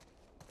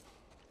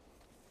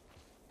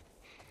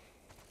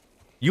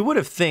 You would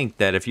have think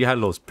that if you had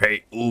those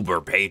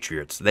uber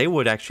patriots, they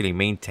would actually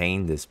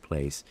maintain this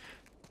place.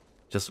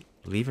 Just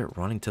leave it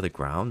running to the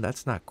ground?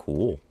 That's not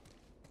cool.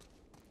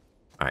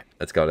 Alright,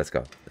 let's go, let's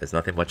go. There's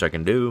nothing much I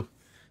can do.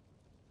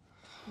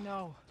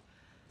 No.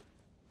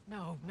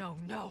 No, no,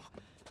 no.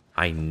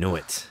 I knew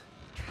it.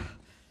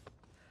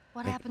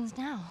 What happens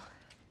now?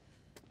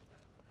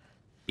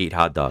 Eat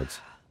hot dogs.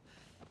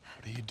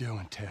 What are you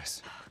doing,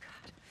 Tess? Oh,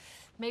 God.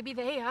 Maybe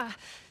they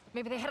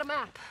had a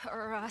map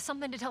or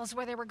something to tell us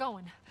where they were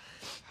going.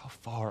 How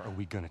far are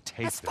we gonna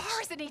take As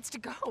far as it needs to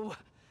go.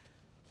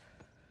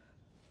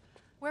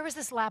 Where was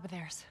this lab of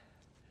theirs?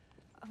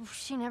 Oh,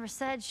 she never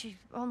said. She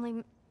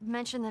only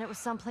mentioned that it was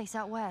someplace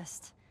out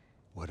west.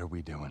 What are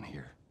we doing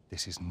here?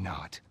 This is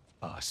not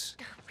us.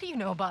 What do you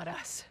know about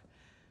us?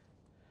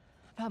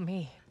 About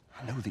me?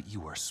 I know that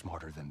you are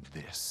smarter than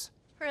this.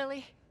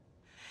 Really?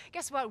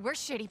 Guess what? We're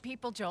shitty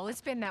people, Joel.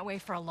 It's been that way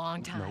for a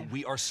long time. No,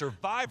 we are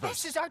survivors.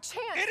 This is our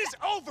chance. It is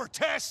over,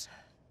 Tess!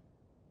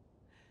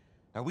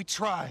 Now, we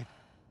tried.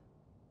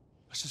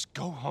 Let's just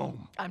go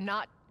home. I'm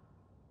not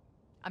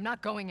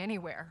going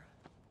anywhere.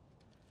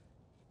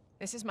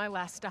 This is my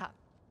last stop.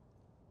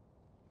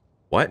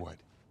 What? What?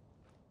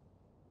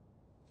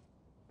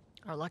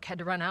 Our luck had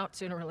to run out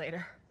sooner or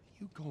later.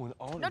 You going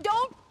on? No,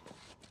 don't!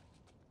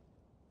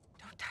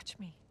 Don't touch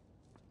me.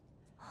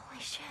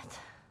 Holy shit.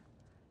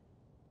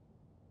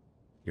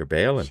 You're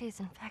bailing. She's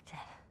infected.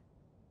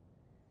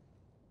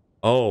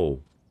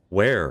 Oh,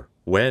 where?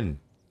 When?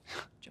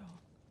 Joel,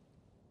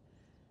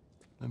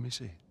 Let me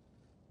see.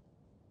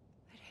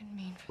 I didn't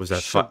mean for Was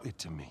that Show fight? it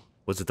to me.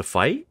 Was it the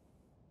fight?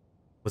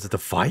 Was it the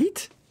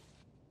fight?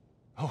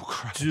 Oh,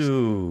 Christ.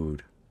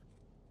 Dude.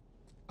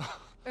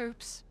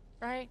 Oops,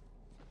 right?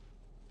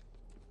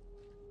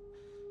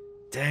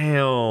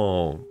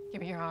 Damn.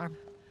 Give me your arm.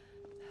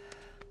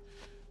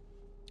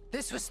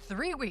 This was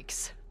 3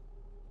 weeks.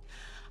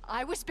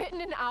 I was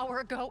bitten an hour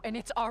ago, and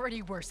it's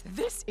already worse.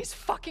 This is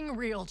fucking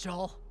real,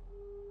 Joel.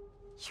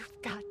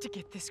 You've got to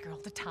get this girl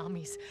to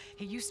Tommy's.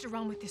 He used to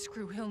run with this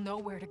crew. He'll know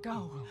where to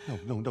go.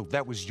 No.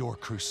 That was your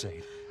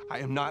crusade. I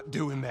am not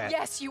doing that.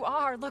 Yes, you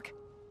are. Look.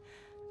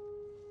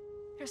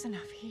 There's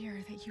enough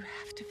here that you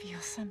have to feel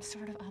some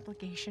sort of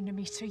obligation to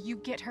me, so you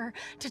get her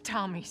to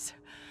Tommy's.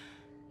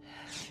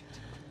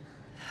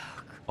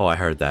 Oh, I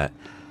heard that.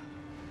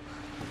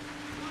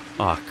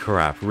 Oh,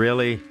 crap.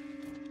 Really?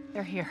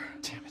 They're here.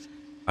 Damn it.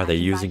 Are they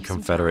using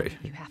Confederate?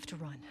 You have to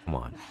run. Come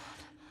on.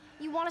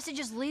 You want us to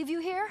just leave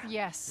you here?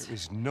 Yes. There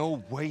is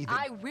no way that...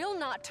 I will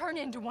not turn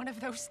into one of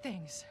those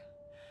things.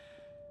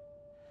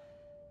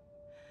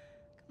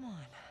 Come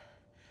on.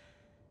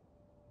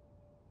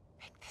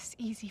 Make this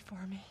easy for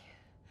me.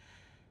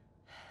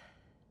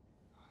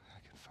 I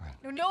can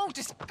find... No,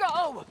 just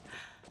go!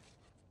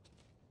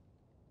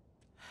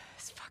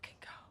 Just fucking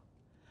go.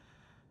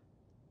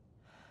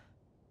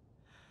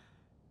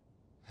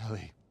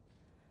 Ellie,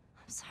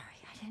 I'm sorry.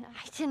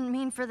 I didn't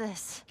mean for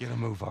this. get a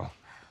move on.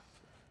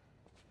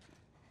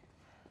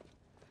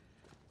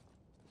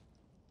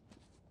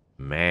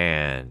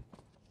 Man.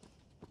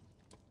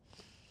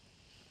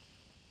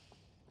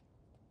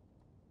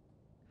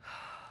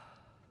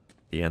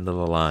 The end of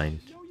the line.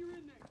 Know you're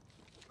in there.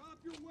 Drop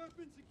your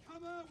weapons and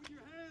come out with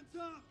your hands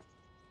up.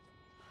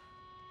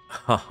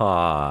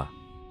 Haha.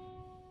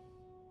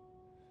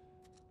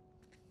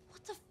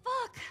 What the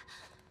fuck?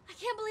 I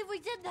can't believe we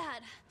did that.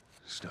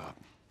 Stop.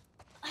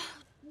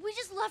 We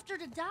just left her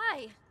to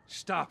die.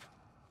 Stop.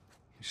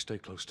 You stay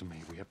close to me.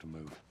 We have to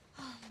move.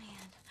 Oh,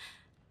 man.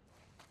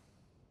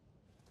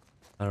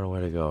 I don't know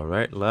where to go.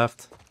 Right?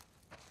 Left?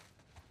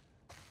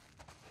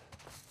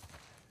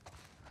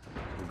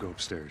 We'll go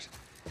upstairs.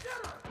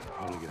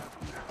 How do we get out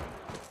from there?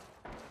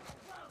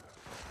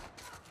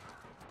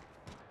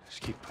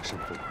 Just keep pushing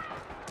forward.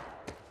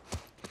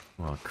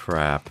 Oh,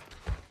 crap.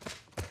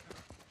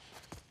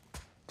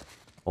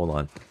 Hold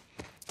on.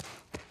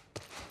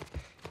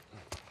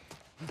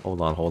 Hold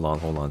on, hold on,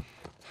 hold on.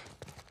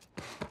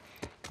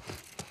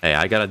 Hey,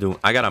 I got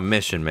a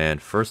mission, man.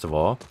 First of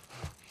all.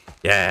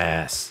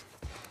 Yes!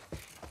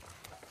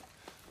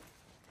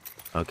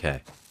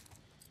 Okay.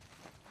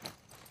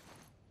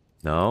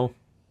 No?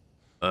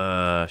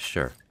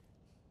 Sure.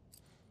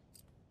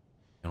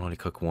 I can only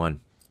cook one.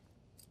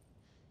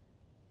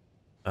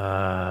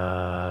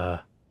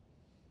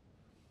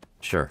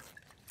 Sure.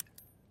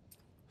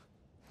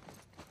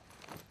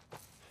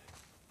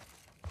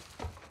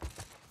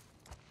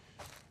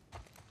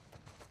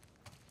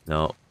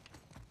 No.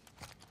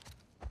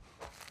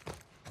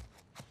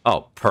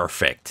 Oh,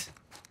 perfect.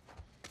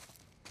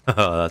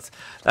 Oh,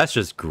 that's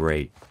just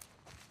great.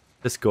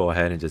 Just go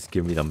ahead and just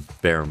give me the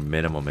bare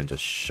minimum and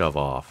just shove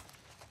off.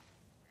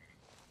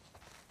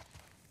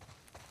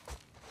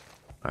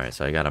 Alright,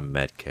 so I got a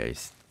med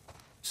case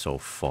so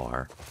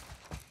far.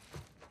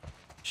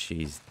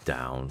 She's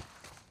down.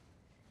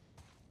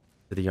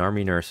 To the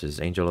army nurses,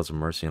 angels of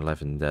mercy in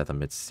life and death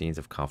amidst scenes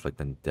of conflict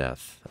and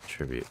death. A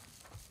tribute.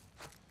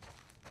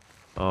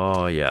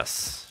 Oh,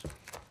 yes.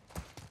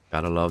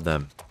 Gotta love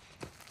them.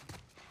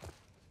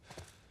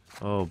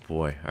 Oh,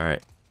 boy.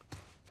 Alright.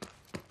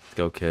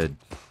 Go, kid.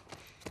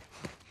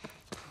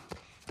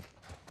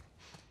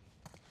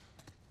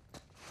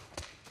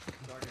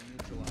 Target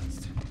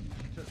neutralized.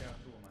 Took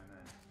out 2 of my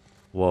men.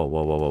 Whoa,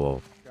 whoa, whoa, whoa,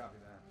 whoa. Copy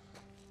that.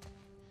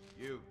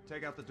 You,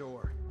 take out the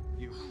door.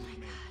 You, lead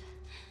me.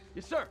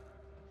 Yes, sir.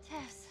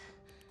 Tess.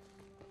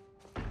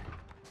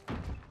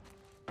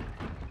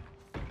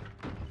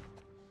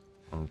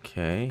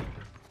 Okay.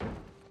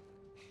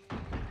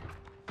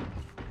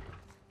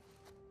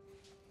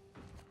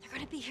 They're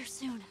gonna be here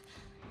soon.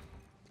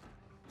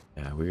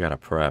 Yeah, we gotta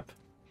prep.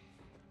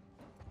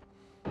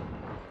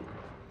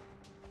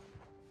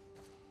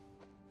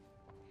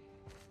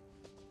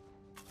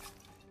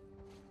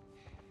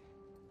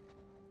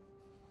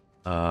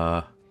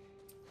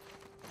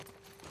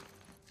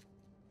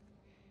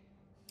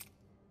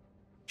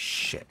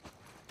 Shit.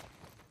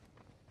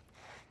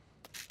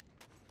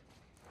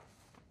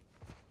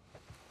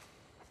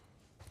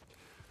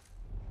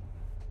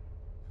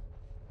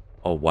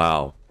 Oh,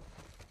 wow.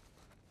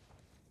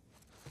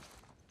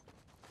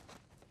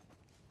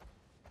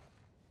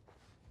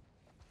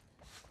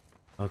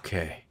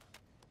 Okay.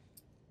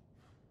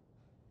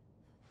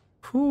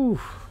 Whew.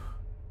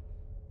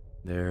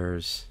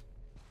 There's...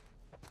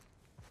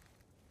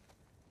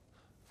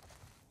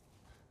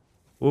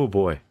 Oh,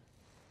 boy.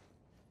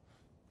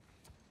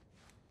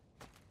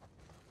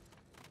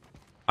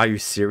 Are you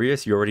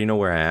serious? You already know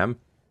where I am?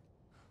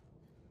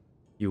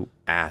 You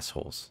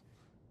assholes.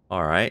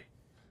 Alright.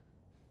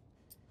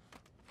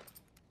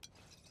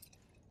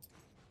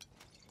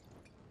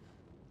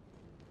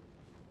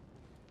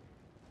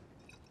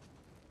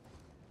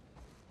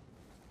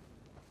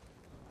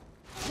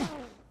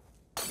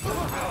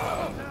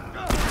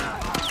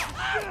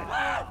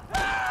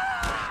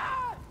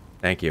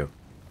 Thank you.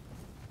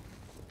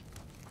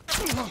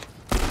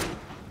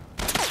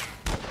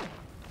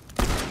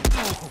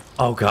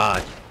 Oh,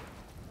 God.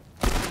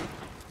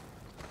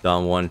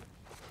 Down one.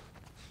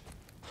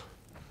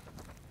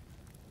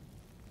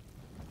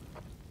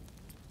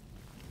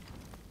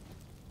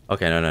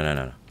 Okay,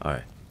 no.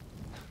 Alright.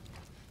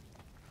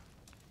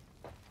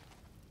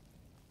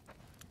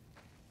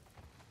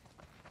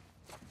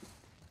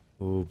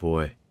 Oh,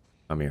 boy.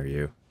 Come here,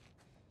 you.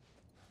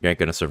 You ain't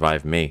gonna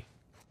survive me.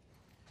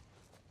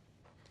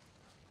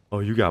 Oh,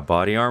 you got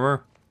body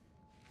armor?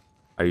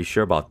 Are you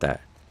sure about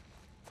that?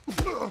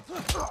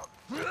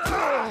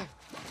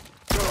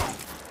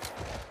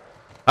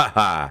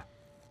 Haha!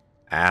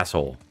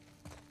 Asshole.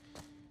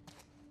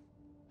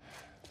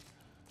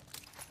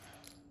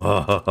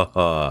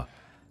 Oh,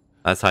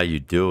 that's how you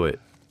do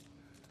it.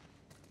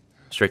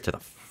 Straight to the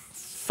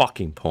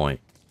fucking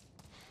point.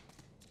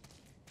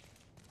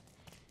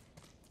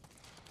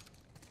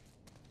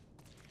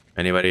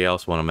 Anybody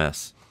else want to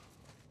mess?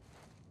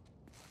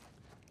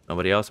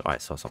 Nobody else? Oh, I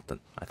saw something.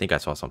 I think I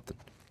saw something.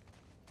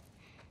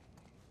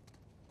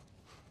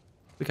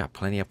 We got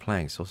plenty of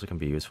planks. Those can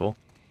be useful.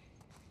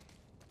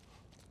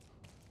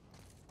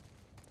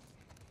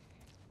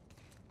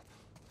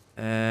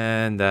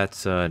 And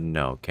that's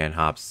no. Can't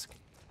hop,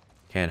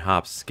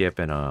 skip,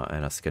 and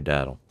a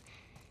skedaddle.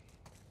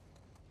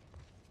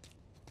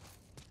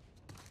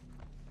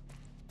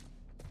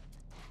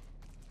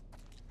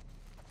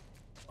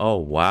 Oh,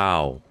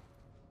 wow.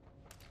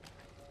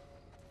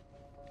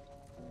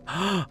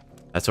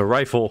 That's a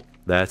rifle.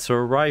 That's a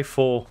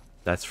rifle.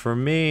 That's for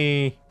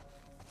me.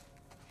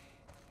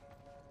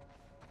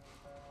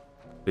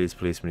 Please,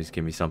 please, please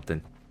give me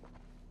something.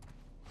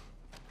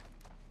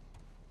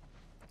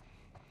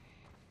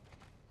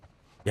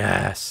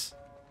 Yes.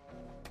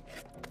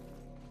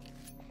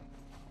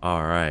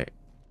 All right.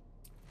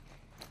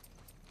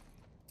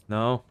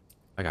 No,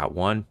 I got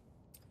one.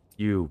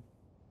 You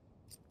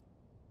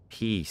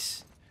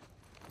piece.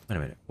 Wait a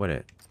minute. What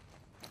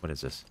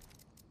is this?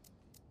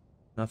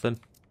 Nothing?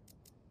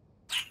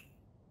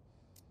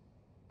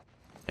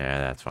 Yeah,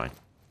 that's fine.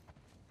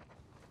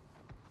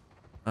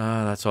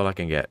 That's all I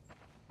can get.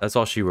 That's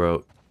all she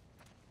wrote.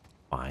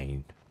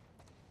 Fine.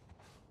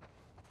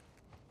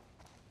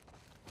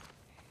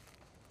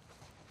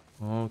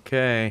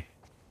 Okay.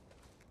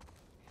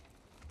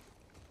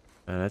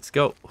 Let's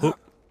go. Hoop.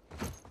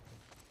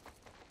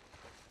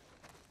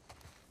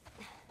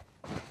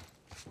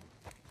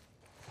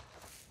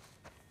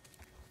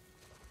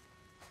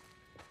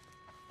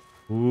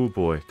 Ooh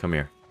boy, come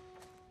here.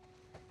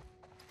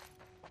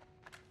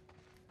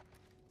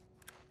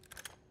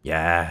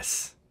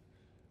 Yes.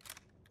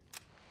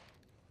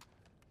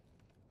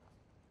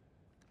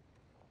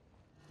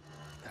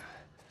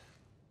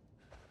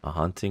 A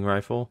hunting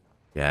rifle?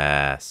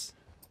 Yes.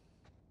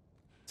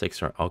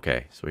 6 rounds.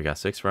 Okay, so we got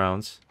 6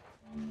 rounds.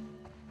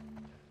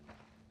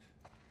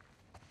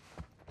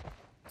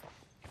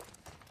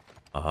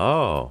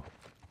 Oh.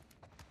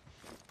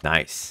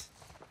 Nice.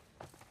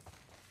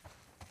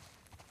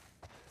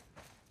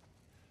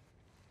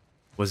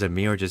 Was it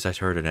me or just I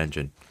heard an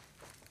engine?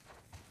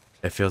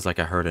 It feels like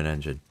I heard an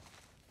engine.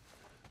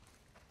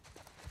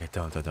 Hey,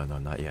 don't,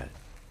 not yet.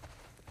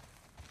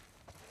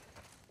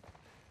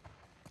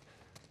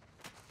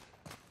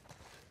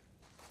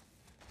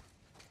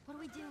 What do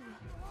we do?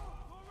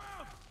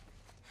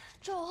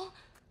 Joel?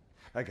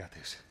 I got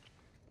this.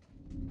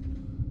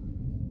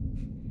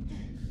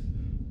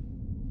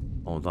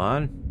 Hold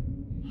on.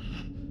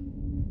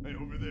 Hey,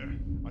 over there.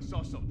 I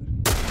saw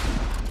something.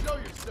 Show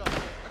yourself.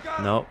 I got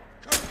him. Nope.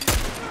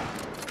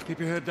 Keep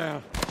your head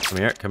down. Come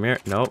here, come here.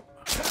 Nope.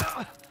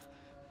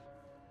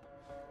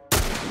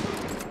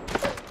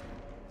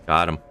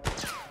 Got him.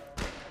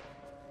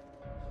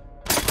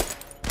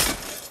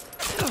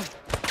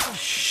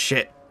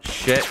 Shit.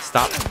 Shit.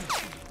 Stop.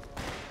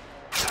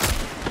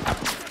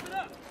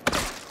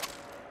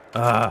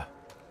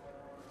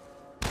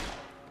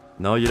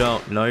 No, you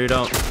don't. No, you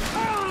don't.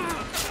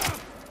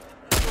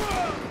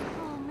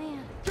 Oh,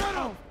 man.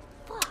 Oh,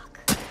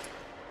 fuck.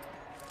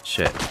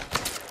 Shit.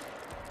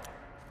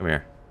 Come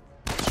here.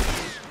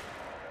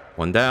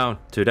 1 down.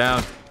 2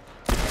 down.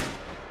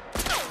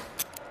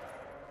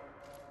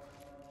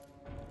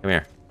 Come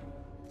here.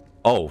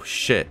 Oh,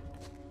 shit.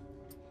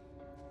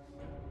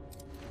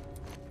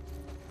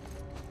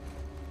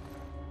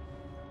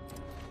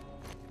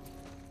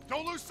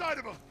 Don't lose sight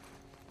of him.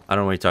 I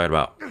don't know what you're talking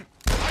about.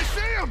 I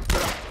see him.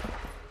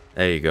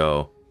 There you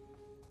go.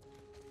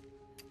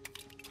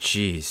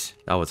 Jeez.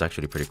 That was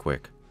actually pretty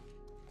quick.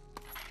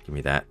 Give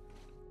me that.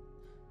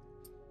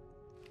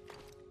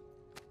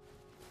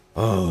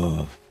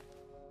 Oh.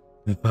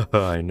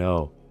 I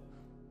know.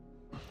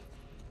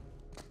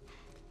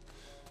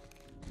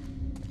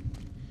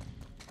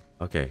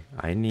 Okay,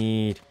 I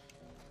need...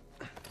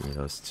 Give me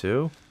those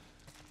 2.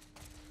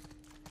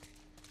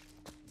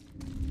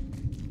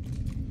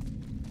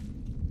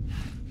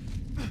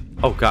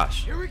 Oh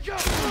gosh. Here we go.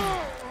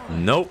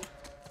 Nope.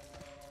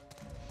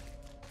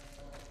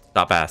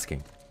 Stop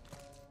asking.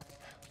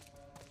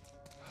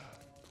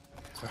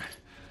 All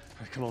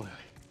right, come on.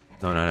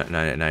 No, not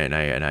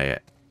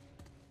yet.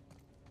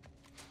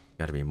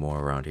 Gotta be more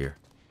around here.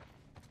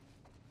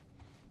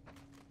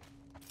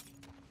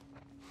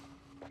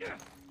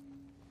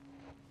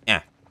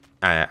 Yeah.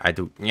 I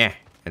do yeah.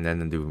 And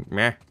then do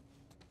meh.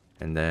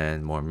 And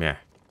then more meh.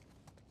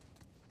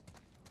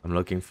 I'm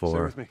looking Stay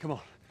for... with me. Come on.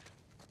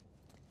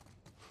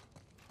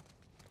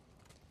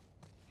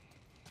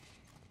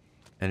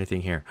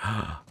 Anything here?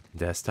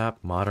 Desktop?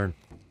 Modern.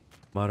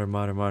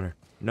 Modern.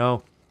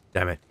 No.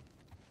 Damn it.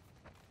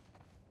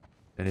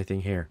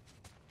 Anything here?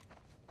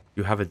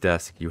 You have a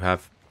desk. You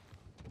have...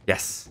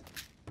 Yes.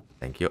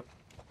 Thank you.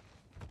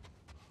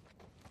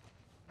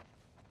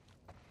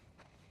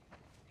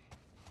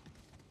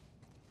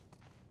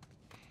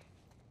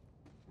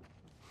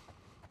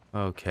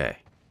 Okay.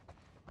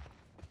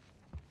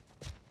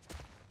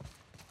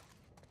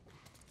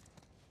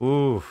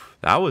 Ooh,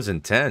 that was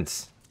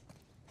intense.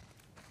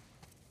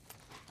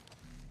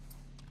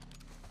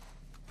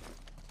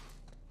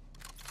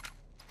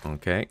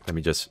 Okay, let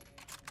me just...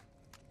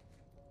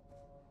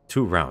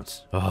 2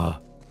 rounds. Oh,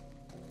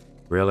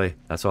 really?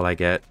 That's all I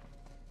get?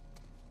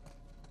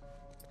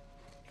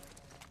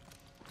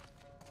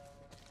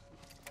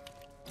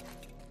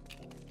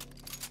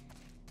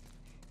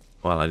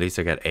 Well, at least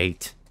I got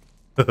 8.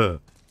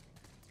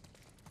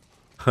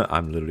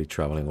 I'm literally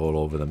traveling all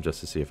over them just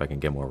to see if I can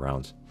get more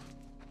rounds.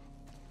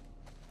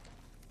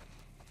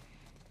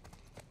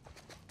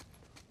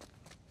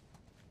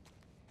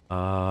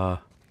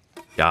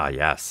 Yeah,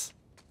 yes.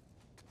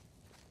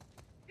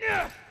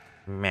 Yeah.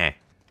 Meh.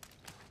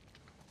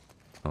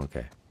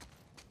 Okay.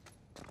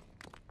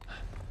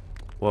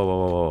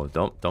 Whoa.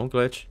 Don't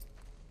glitch.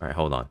 All right,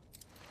 hold on.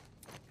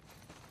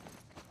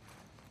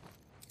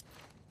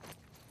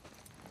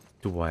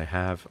 Do I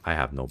have... I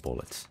have no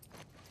bullets.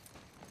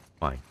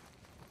 Fine.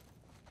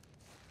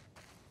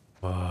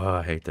 Oh,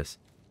 I hate this.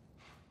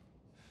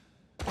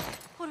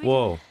 What do we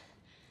Whoa. do?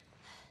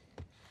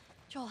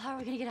 Joel, how are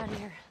we gonna get out of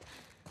here?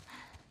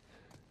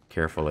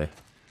 Carefully.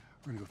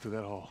 We're gonna go through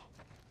that hall.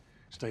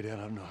 Stay down.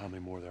 I don't know how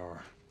many more there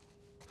are.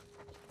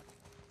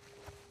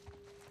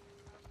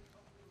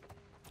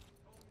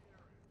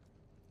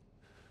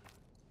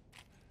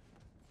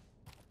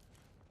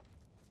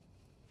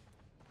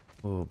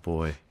 Oh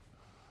boy.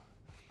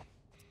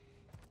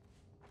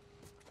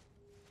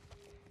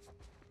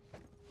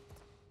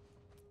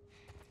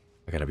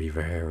 I gotta be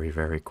very,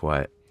 very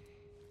quiet.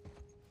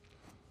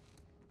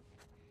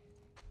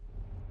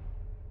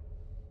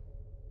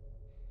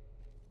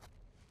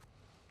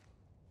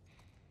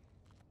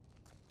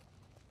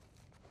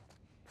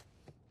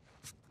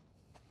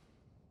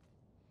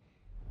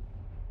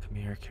 Come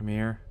here, come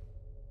here.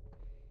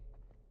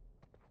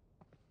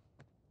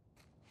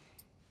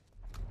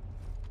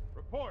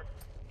 Report.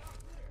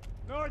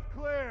 North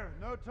clear.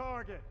 No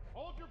target.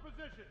 Hold your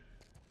position.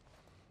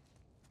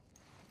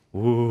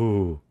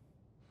 Ooh.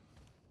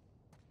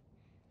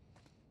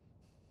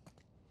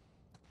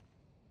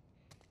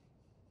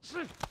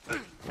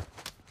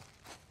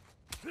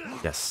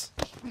 Yes.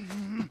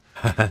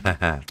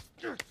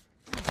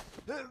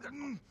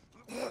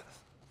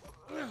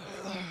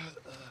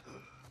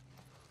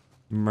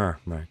 Mark,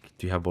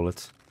 do you have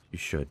bullets? You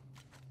should.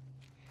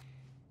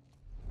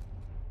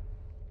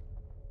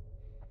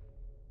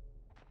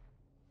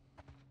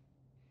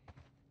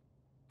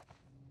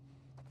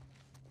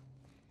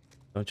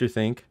 Don't you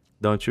think?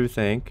 Don't you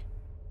think?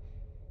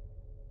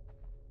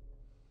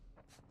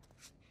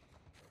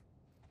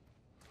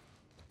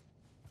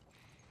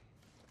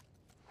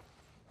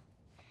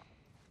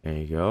 There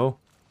you go.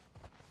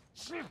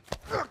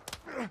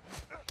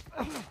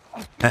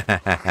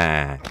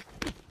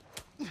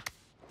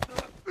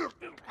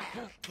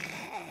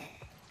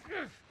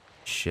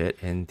 Shit,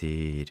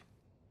 indeed.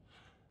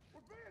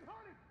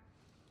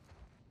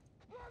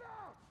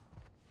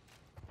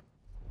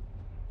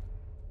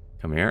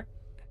 Come here.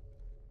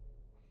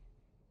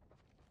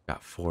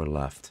 Got 4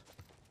 left.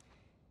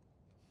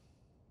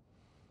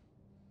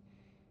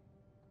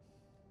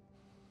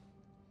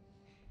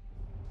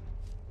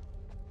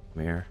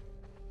 Come here.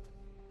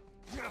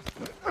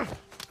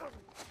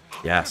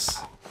 Yes.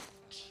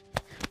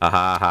 Ha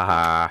ha ha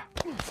ha.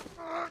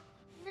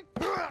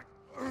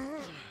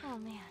 Oh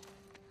man.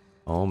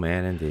 Oh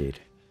man, indeed.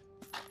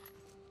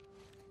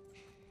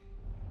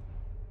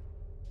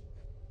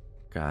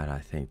 God, I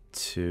think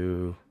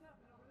 2.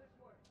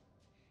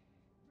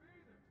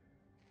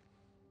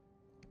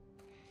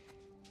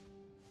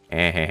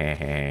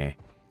 Eh.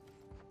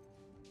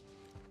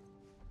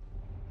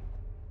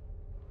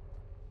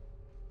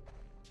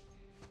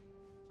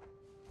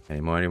 Any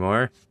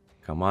more?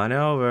 Come on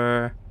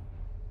over.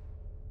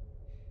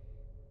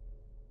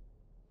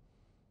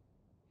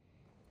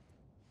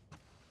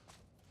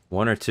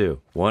 One or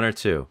two.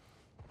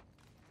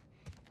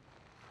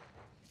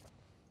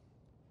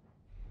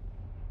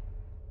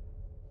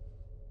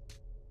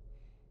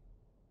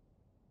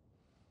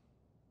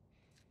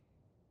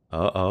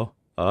 Uh-oh.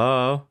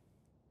 Uh-oh.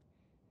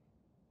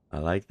 I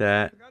like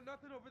that. Got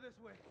nothing over this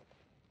way.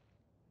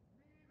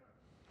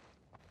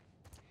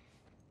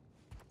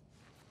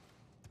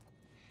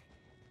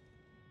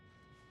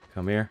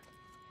 Come here.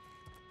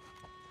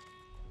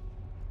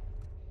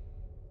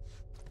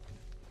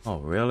 Oh,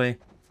 really?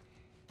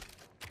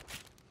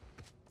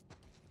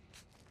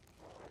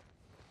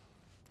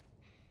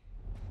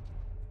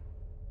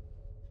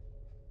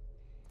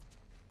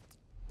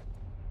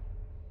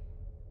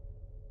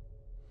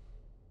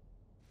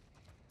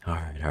 All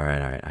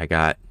right. I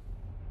got...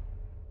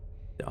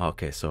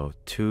 Okay, so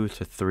 2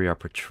 to 3 are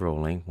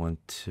patrolling. 1,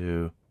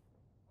 2...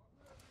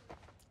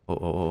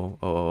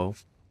 Oh.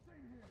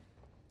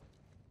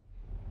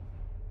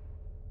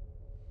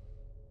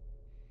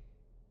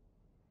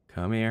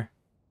 Come here.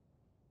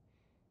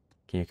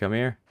 Can you come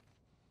here?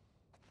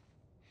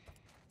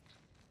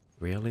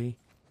 Really?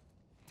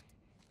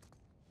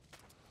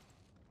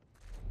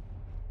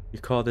 You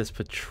call this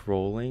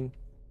patrolling?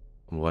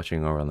 I'm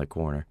watching around the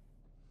corner.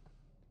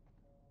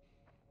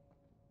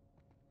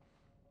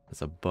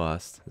 There's a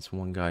bust. There's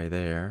one guy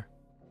there.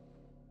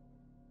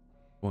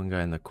 One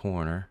guy in the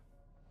corner.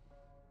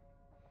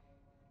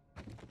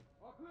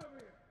 All clear over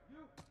here. You?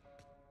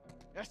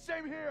 Yeah,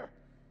 same here.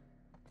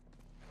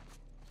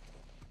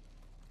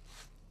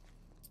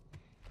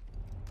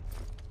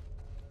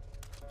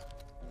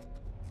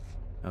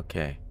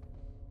 Okay.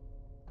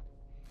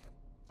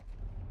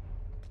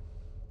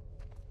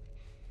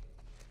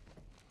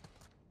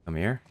 Come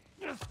here.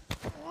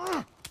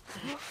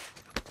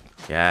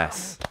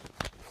 Yes.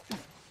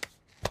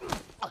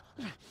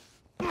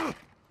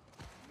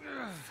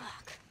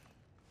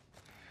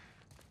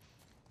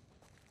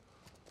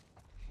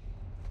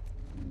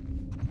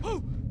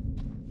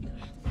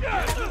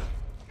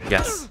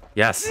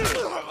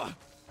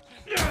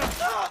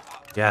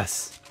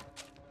 Yes.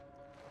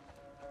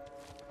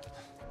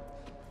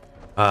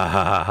 Ha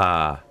ha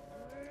ha.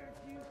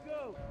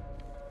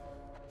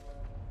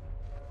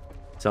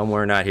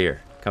 Somewhere not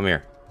here. Come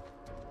here.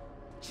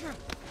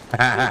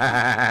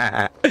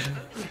 I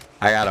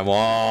got them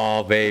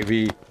all,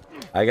 baby.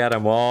 I got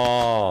them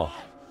all.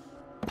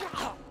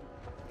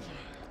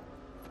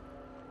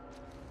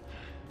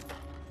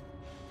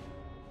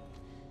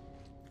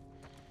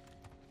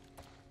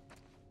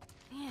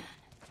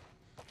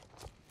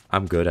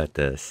 I'm good at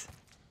this.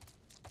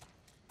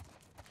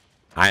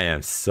 I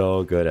am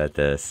so good at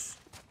this.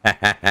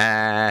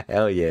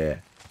 Hell yeah.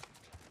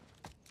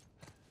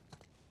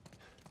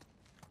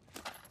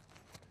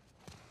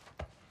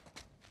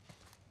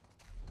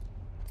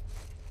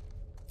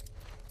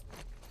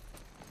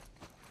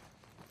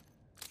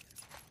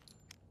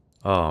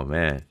 Oh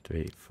man,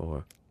 3,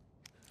 4.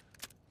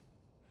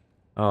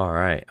 All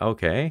right,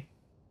 okay.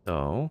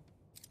 So,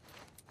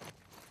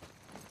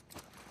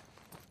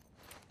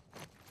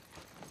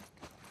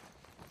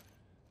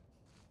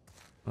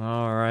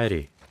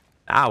 alrighty.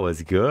 That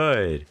was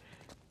good.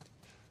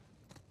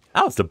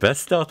 That was the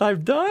best stealth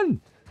I've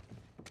done.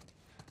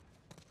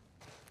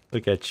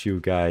 Look at you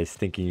guys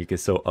thinking you can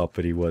so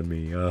uppity with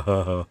me.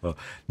 No,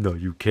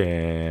 you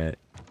can't.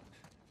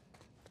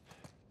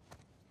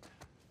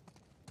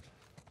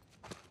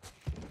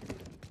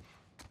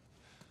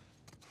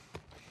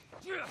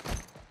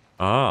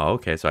 Oh,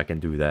 okay, so I can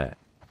do that.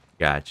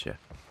 Gotcha.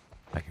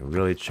 I can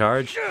really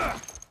charge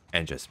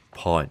and just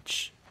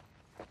punch.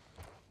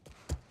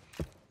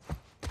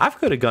 I've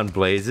could have gun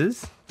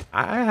blazes.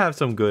 I have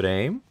some good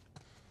aim.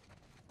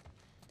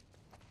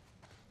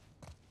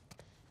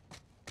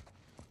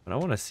 But I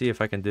want to see if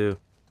I can do...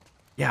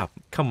 Yeah,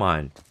 come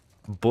on.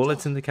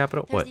 Bullets in the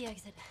capital? There's What? the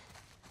exit.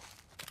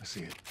 I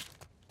see it.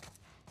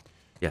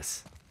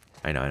 Yes.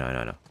 I know.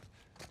 I'm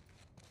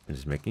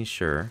just making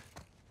sure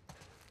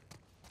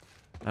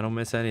I don't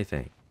miss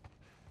anything.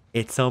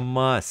 It's a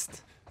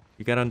must.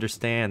 You gotta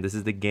understand, this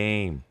is the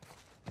game.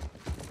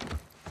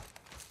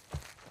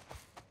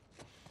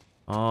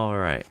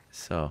 Alright,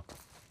 so...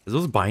 Is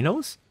those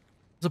binos?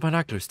 Those are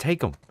binoculars. Take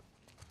them.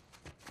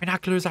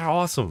 Binoculars are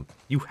awesome.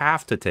 You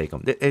have to take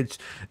them.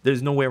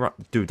 There's no way around...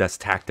 Dude, that's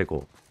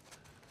tactical.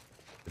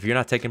 If you're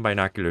not taking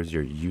binoculars,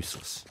 you're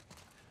useless.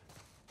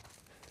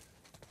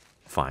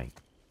 Fine.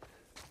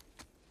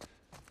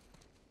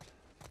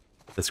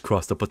 Let's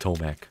cross the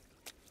Potomac.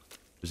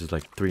 This is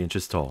like 3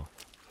 inches tall.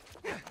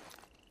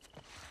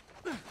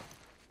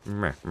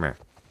 Meh, meh.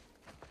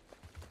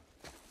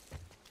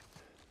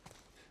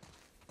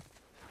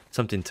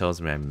 Something tells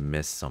me I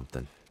missed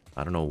something.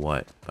 I don't know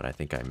what, but I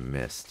think I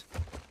missed.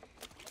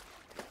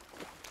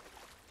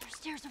 There's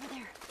stairs over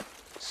there.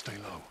 Stay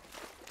low.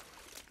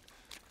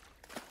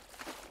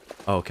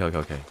 Oh,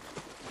 okay.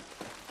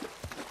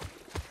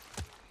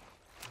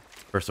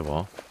 First of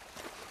all,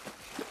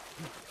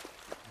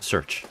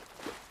 search.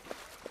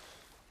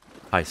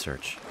 High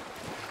search.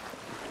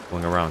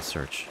 Going around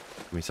search.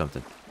 Give me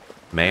something.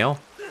 Mail?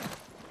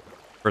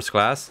 First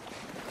class?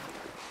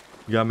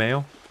 You got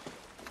mail?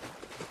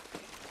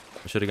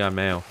 I should have got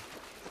mail.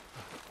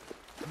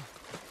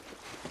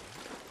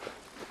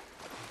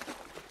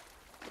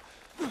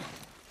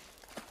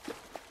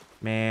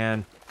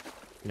 Man.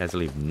 You guys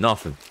leave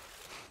nothing.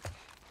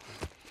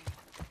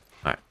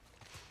 Alright.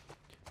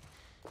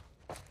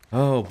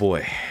 Oh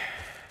boy.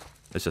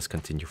 Let's just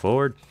continue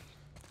forward.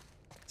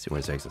 See where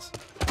this exits.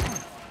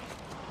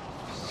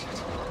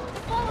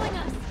 Following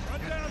us.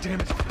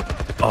 Damn it.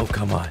 Oh,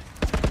 come on.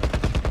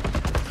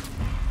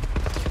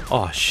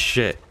 Oh,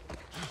 shit.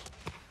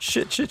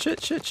 Shit.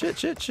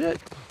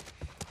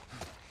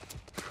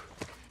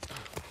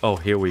 Oh,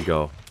 here we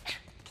go.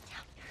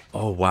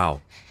 Oh,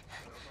 wow.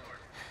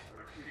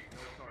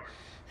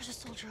 There's a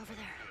soldier over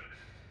there.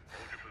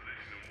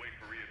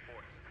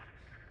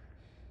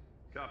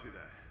 Copy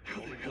that.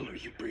 How the hell are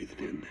you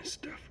breathing in this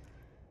stuff?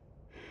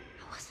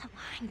 I wasn't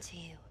lying to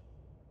you.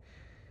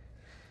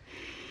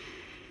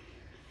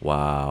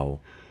 Wow.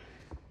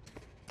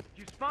 Did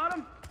you spot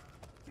him?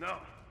 No,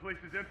 the place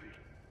is empty.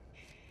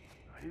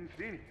 I didn't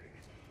see anything.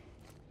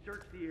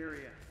 Search the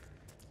area.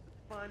 Let's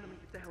find them and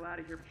get the hell out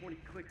of here before any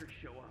clickers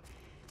show up.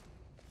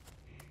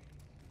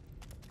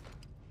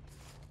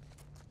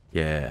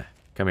 Yeah.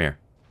 Come here.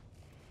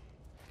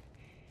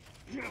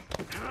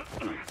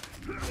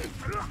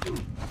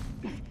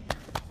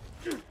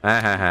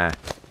 Ha ha ha.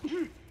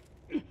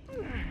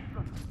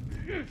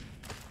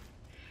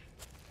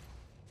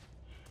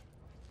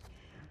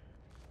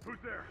 Who's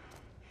there?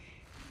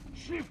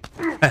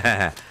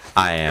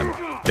 I am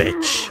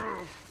bitch.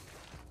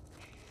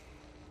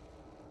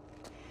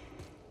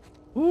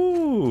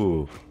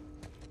 Ooh.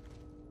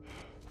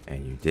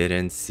 And you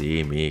didn't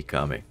see me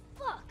coming.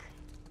 Look.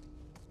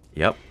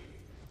 Yep.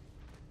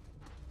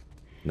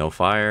 No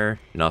fire,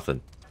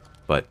 nothing.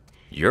 But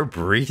you're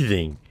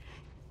breathing.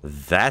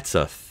 That's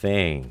a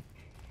thing.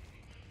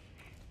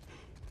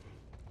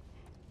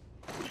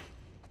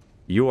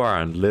 You are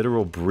on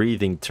literal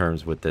breathing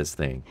terms with this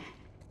thing.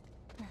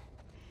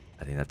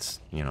 I think that's,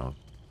 you know,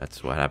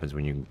 that's what happens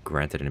when you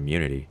grant it an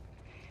immunity.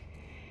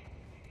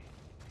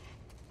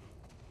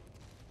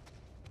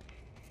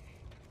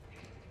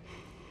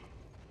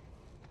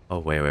 Oh,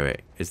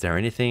 wait. Is there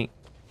anything?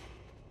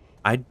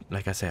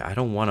 Like I say, I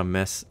don't want to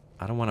miss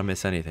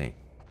anything.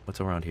 What's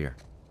around here?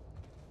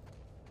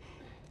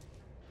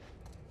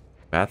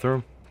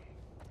 Bathroom?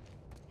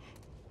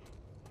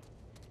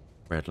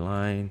 Red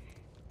line.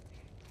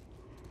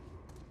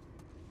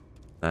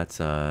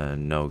 That's a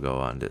no-go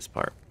on this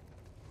part.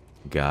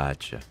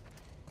 Gotcha.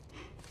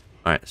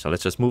 Alright, so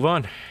let's just move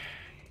on.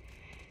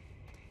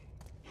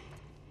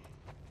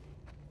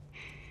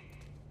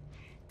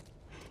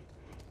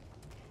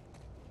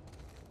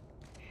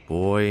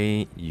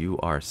 Boy, you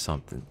are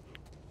something.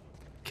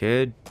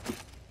 Kid.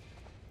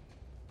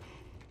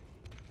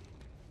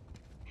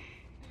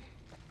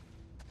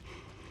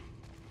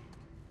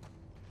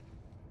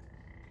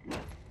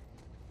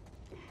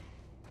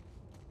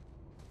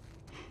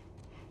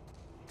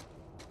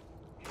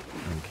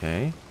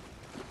 Okay.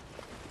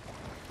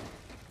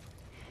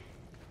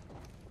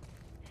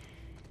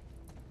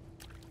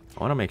 I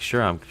want to make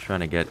sure I'm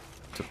trying to get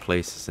to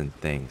places and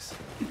things.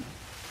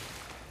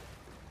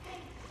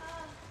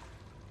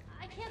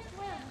 I can't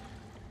swim.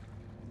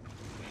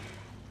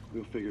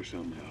 We'll figure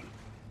something out.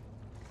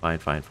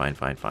 Fine.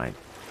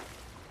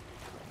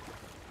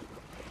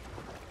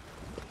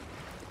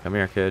 Come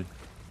here, kid.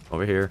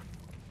 Over here.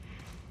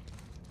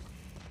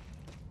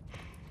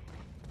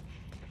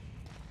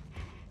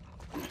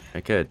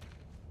 Hey, kid.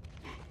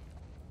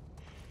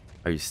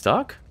 Are you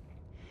stuck?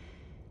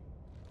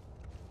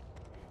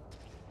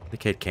 The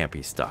kid can't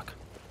be stuck.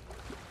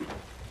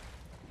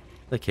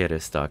 The kid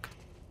is stuck.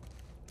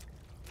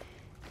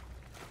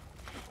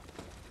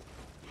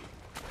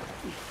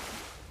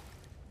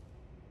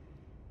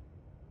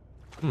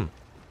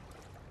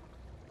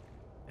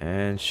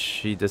 And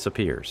she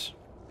disappears.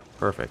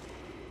 Perfect.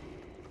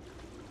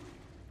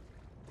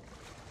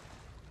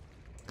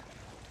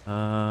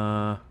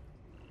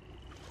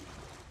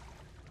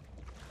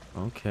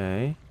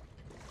 Okay.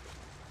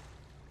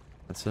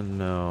 That's a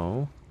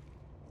no.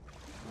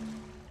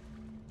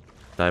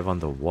 Dive on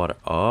the water.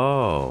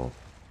 Oh.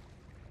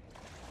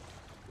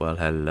 Well,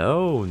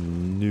 hello.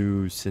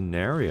 New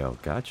scenario.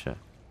 Gotcha.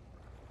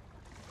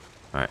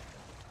 Alright.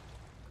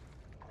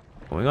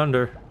 Going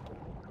under.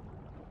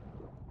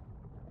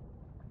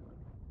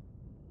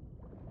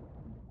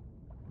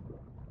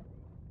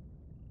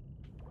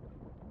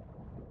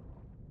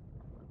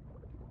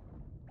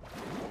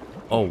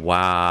 Oh,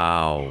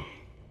 wow.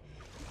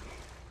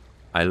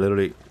 I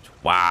literally...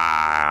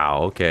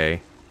 Wow.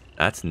 Okay.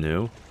 That's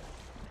new.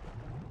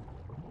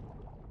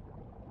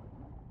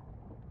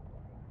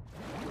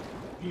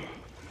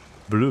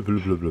 Blue, blue,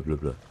 blue, blue, blue,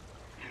 blue.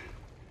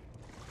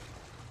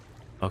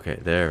 Okay,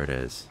 there it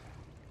is.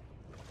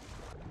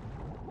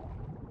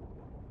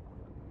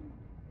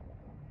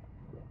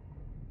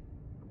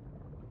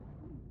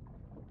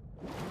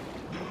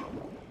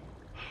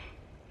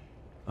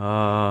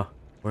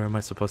 Where am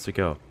I supposed to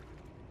go?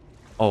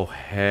 Oh,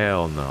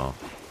 hell no.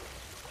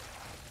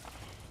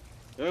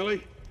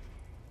 Ellie?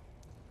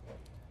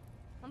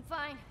 I'm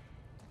fine.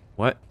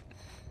 What?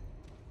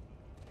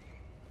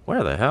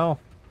 Where the hell?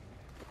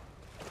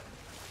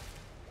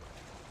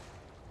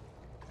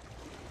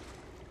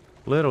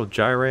 Little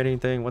gyrating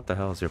thing? What the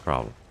hell is your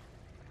problem?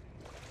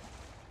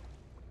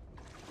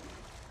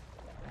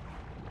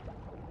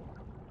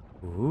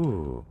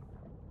 Ooh.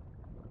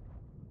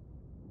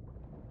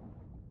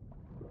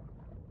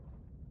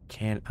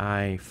 Can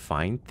I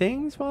find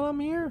things while I'm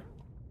here?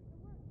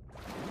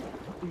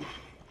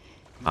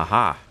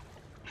 Aha.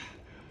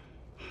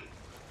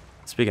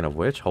 Speaking of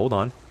which, hold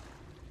on.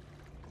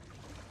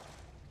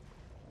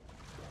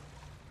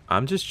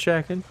 I'm just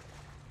checking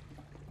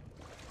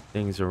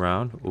things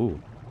around.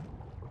 Ooh.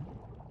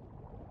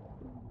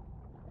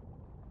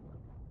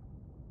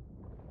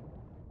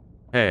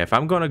 Hey, if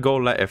I'm gonna go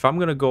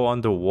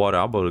underwater,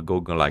 I'm gonna go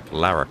like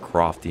Lara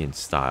Croftian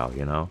style,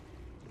 you know?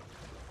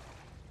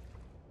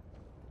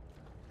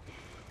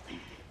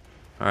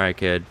 All right,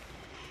 kid.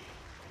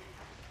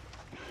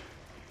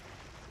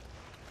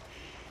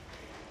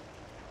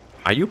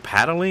 Are you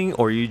paddling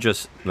or are you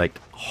just like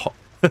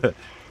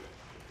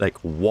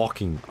like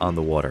walking on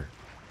the water?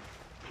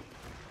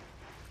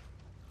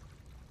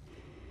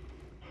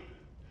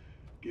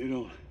 Get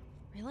on.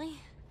 Really?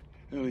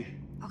 Ellie.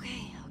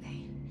 Okay.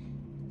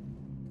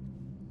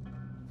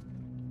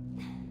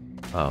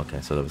 Oh,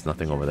 okay. So there was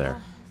nothing over there.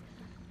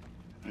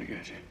 I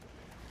got you.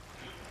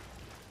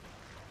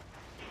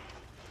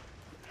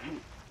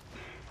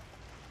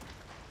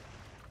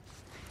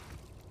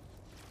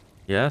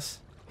 Yes?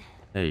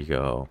 There you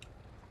go.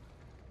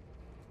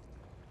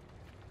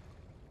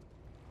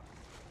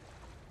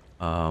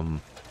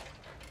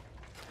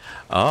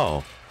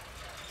 Oh.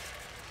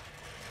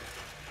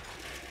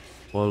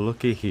 Well,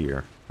 looky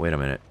here. Wait a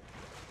minute.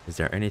 Is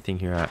there anything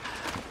here?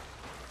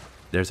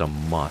 There's a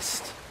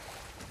must.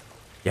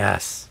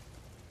 Yes.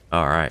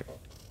 All right.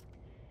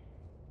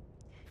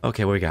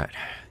 Okay, what we got?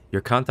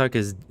 Your contact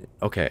is...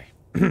 Okay.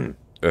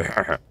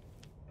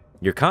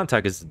 Your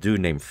contact is a dude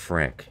named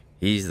Frank.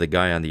 He's the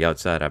guy on the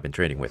outside I've been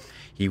trading with.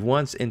 He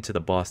wants into the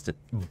Boston...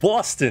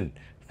 Boston!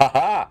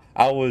 Haha!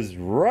 I was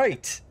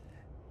right!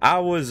 I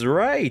was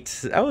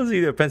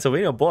either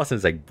Pennsylvania or Boston.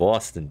 It's like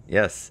Boston.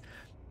 Yes.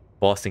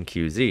 Boston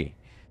QZ.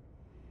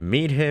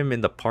 Meet him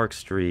in the Park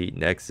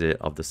Street exit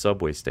of the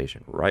subway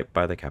station, right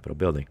by the Capitol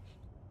building.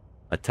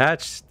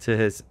 Attached to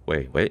his...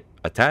 Wait.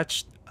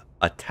 Attached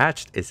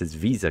is his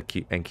Visa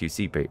and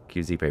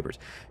QZ papers.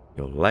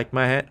 You'll like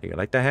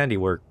the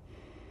handiwork.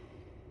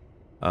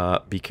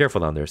 Be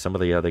careful down there. Some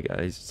of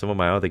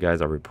my other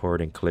guys are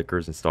reporting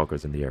clickers and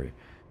stalkers in the area.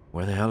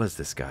 Where the hell is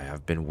this guy?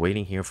 I've been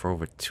waiting here for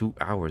over 2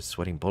 hours,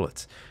 sweating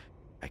bullets.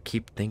 I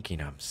keep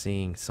thinking I'm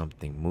seeing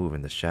something move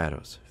in the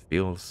shadows.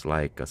 Feels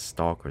like a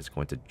stalker is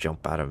going to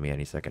jump out of me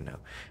any second now.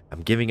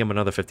 I'm giving him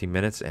another 15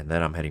 minutes and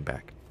then I'm heading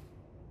back.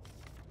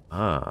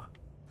 Ah.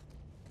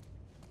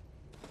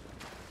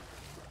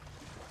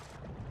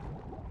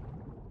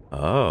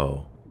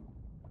 Oh.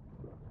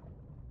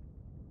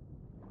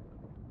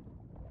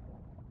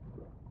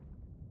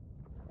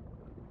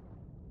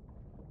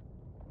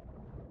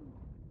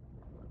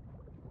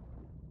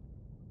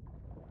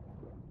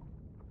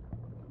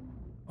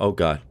 Oh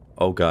God.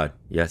 Oh God.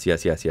 Yes,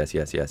 yes, yes, yes,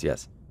 yes, yes,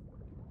 yes.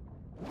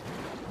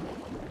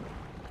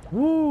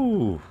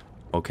 Woo.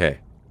 Okay.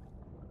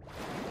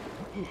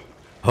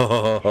 Ho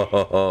ho ho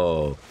ho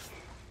ho.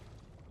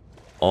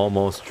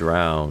 Almost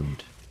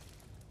drowned.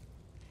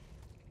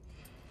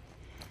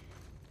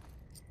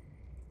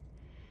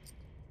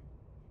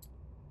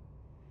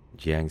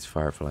 Jiang's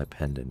Firefly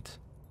Pendant.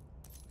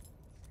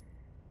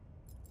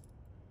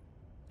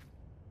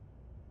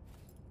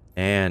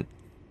 And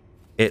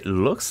it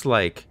looks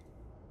like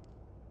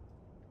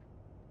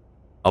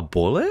a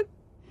bullet?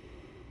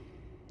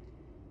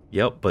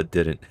 Yep, but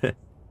didn't.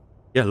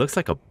 Yeah, it looks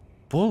like a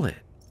bullet.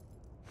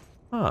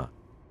 Huh.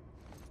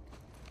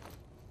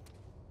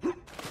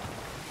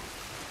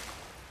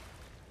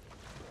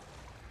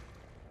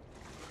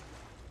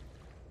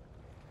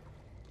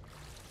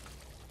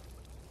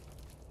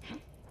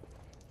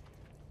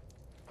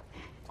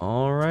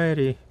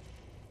 Alrighty.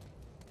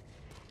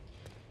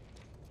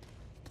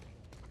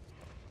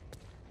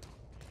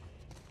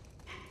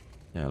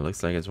 Yeah, it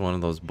looks like it's one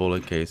of those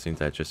bullet casings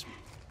that just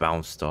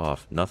bounced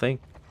off. Nothing?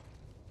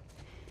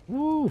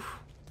 Woo.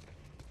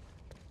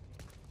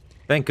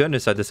 Thank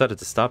goodness I decided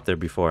to stop there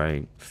before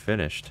I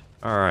finished.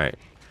 Alright.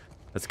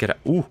 Let's get out.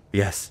 Ooh,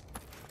 yes.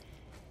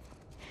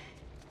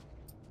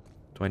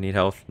 Do I need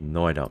health?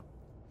 No, I don't.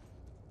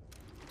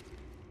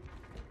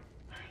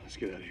 Let's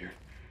get out of here.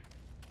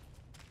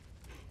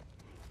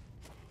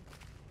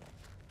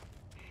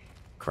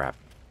 Crap.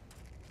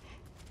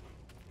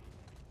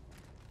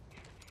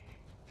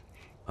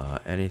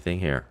 Anything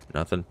here?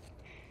 Nothing.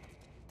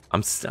 I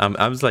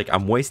was like,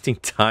 I'm wasting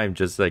time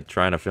just like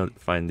trying to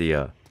find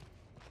the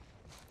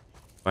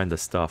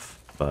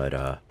stuff,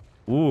 but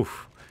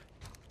oof,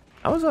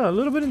 that was a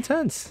little bit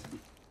intense.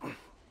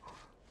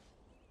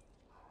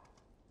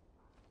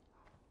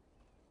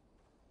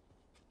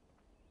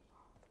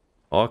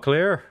 All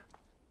clear?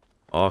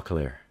 All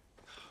clear.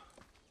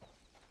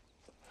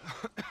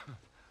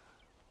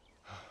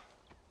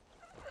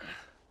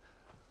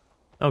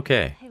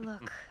 Okay. Hey,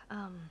 look,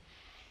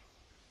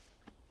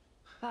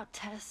 about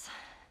Tess.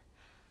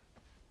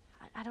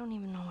 I don't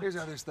even know what Here's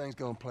how this thing's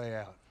gonna play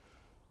out.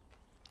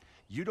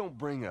 You don't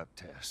bring up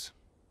Tess.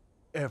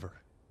 Ever.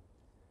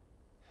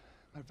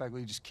 Matter of fact,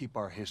 we just keep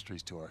our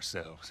histories to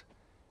ourselves.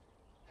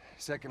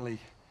 Secondly,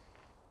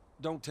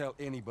 don't tell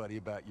anybody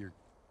about your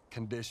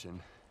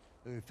condition.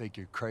 They think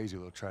you're crazy,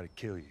 they'll try to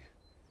kill you.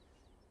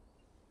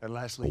 And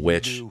lastly, A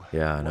witch. you do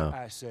Yeah, I know. what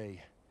I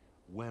say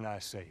when I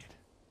say it.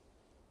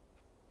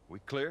 We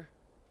clear?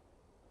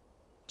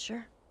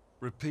 Sure.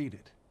 Repeat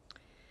it.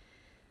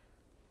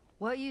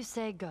 What you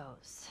say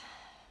goes.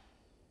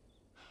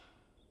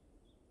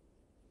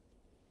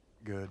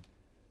 Good.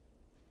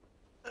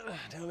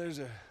 Now there's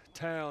a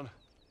town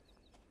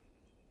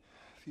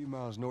a few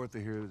miles north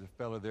of here. There's a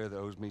fella there that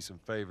owes me some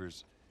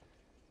favors.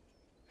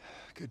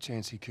 Good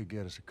chance he could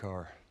get us a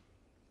car.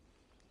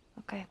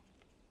 Okay.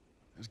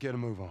 Let's get a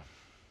move on.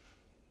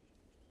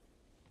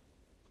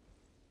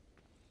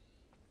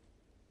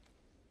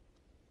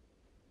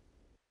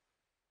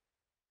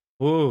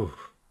 Woo.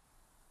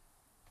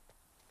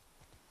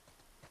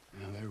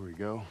 Now, there we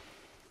go.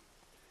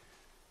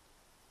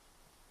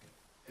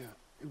 Yeah,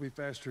 it'll be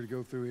faster to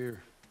go through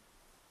here.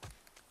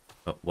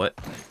 Oh, what?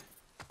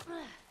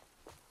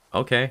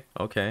 Okay,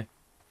 okay.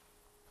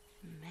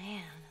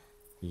 Man.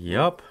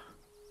 Yup.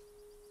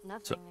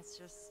 Nothing, it's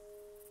just...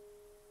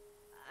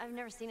 I've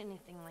never seen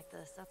anything like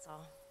this, that's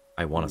all.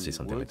 I want to see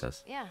something like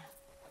this. Yeah.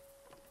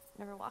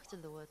 Never walked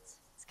through the woods.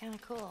 It's kind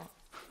of cool.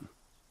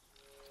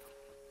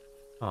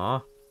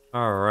 Aw.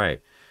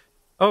 Alright.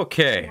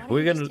 Okay, Why don't we're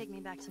you gonna... just take me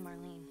back to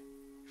Marlene?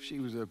 If she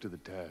was up to the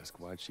task,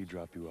 why'd she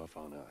drop you off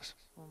on us?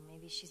 Well,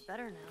 maybe she's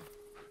better now.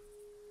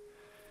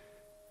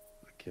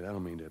 Look, kid, I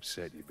don't mean to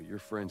upset you, but your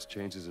friend's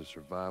chances of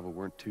survival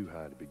weren't too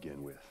high to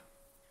begin with.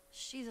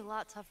 She's a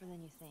lot tougher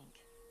than you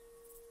think.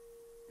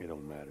 It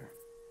don't matter.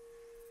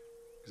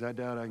 Because I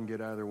doubt I can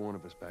get either one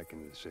of us back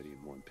into the city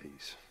in one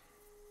piece.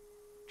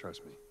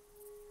 Trust me.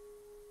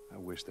 I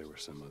wish there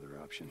was some other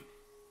option.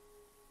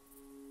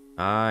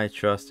 I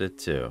trust it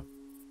too.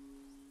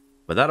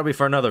 But that'll be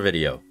for another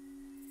video.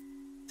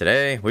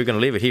 Today, we're going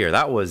to leave it here.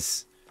 That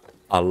was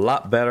a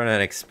lot better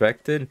than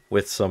expected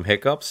with some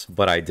hiccups,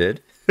 but I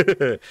did.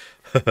 The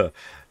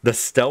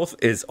stealth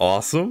is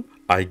awesome.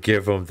 I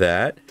give them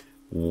that.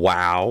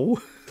 Wow.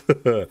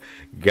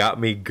 Got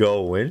me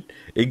going.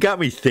 It got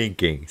me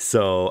thinking.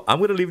 So I'm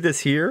going to leave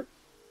this here.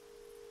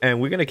 And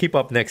we're going to keep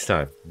up next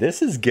time.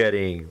 This is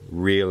getting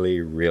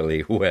really,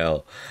 really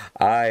well.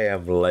 I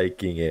am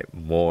liking it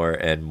more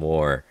and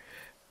more.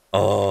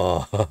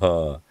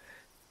 Oh.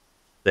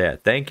 Yeah,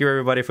 thank you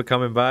everybody for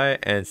coming by,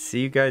 and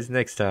see you guys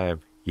next time.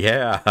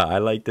 Yeah, I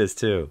like this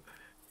too.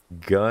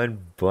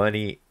 Gun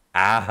bunny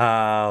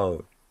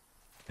out.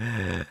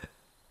 I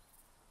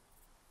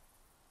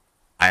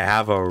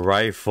have a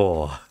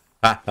rifle.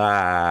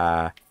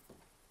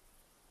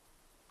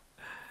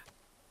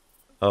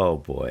 Oh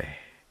boy.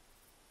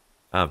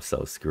 I'm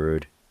so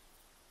screwed.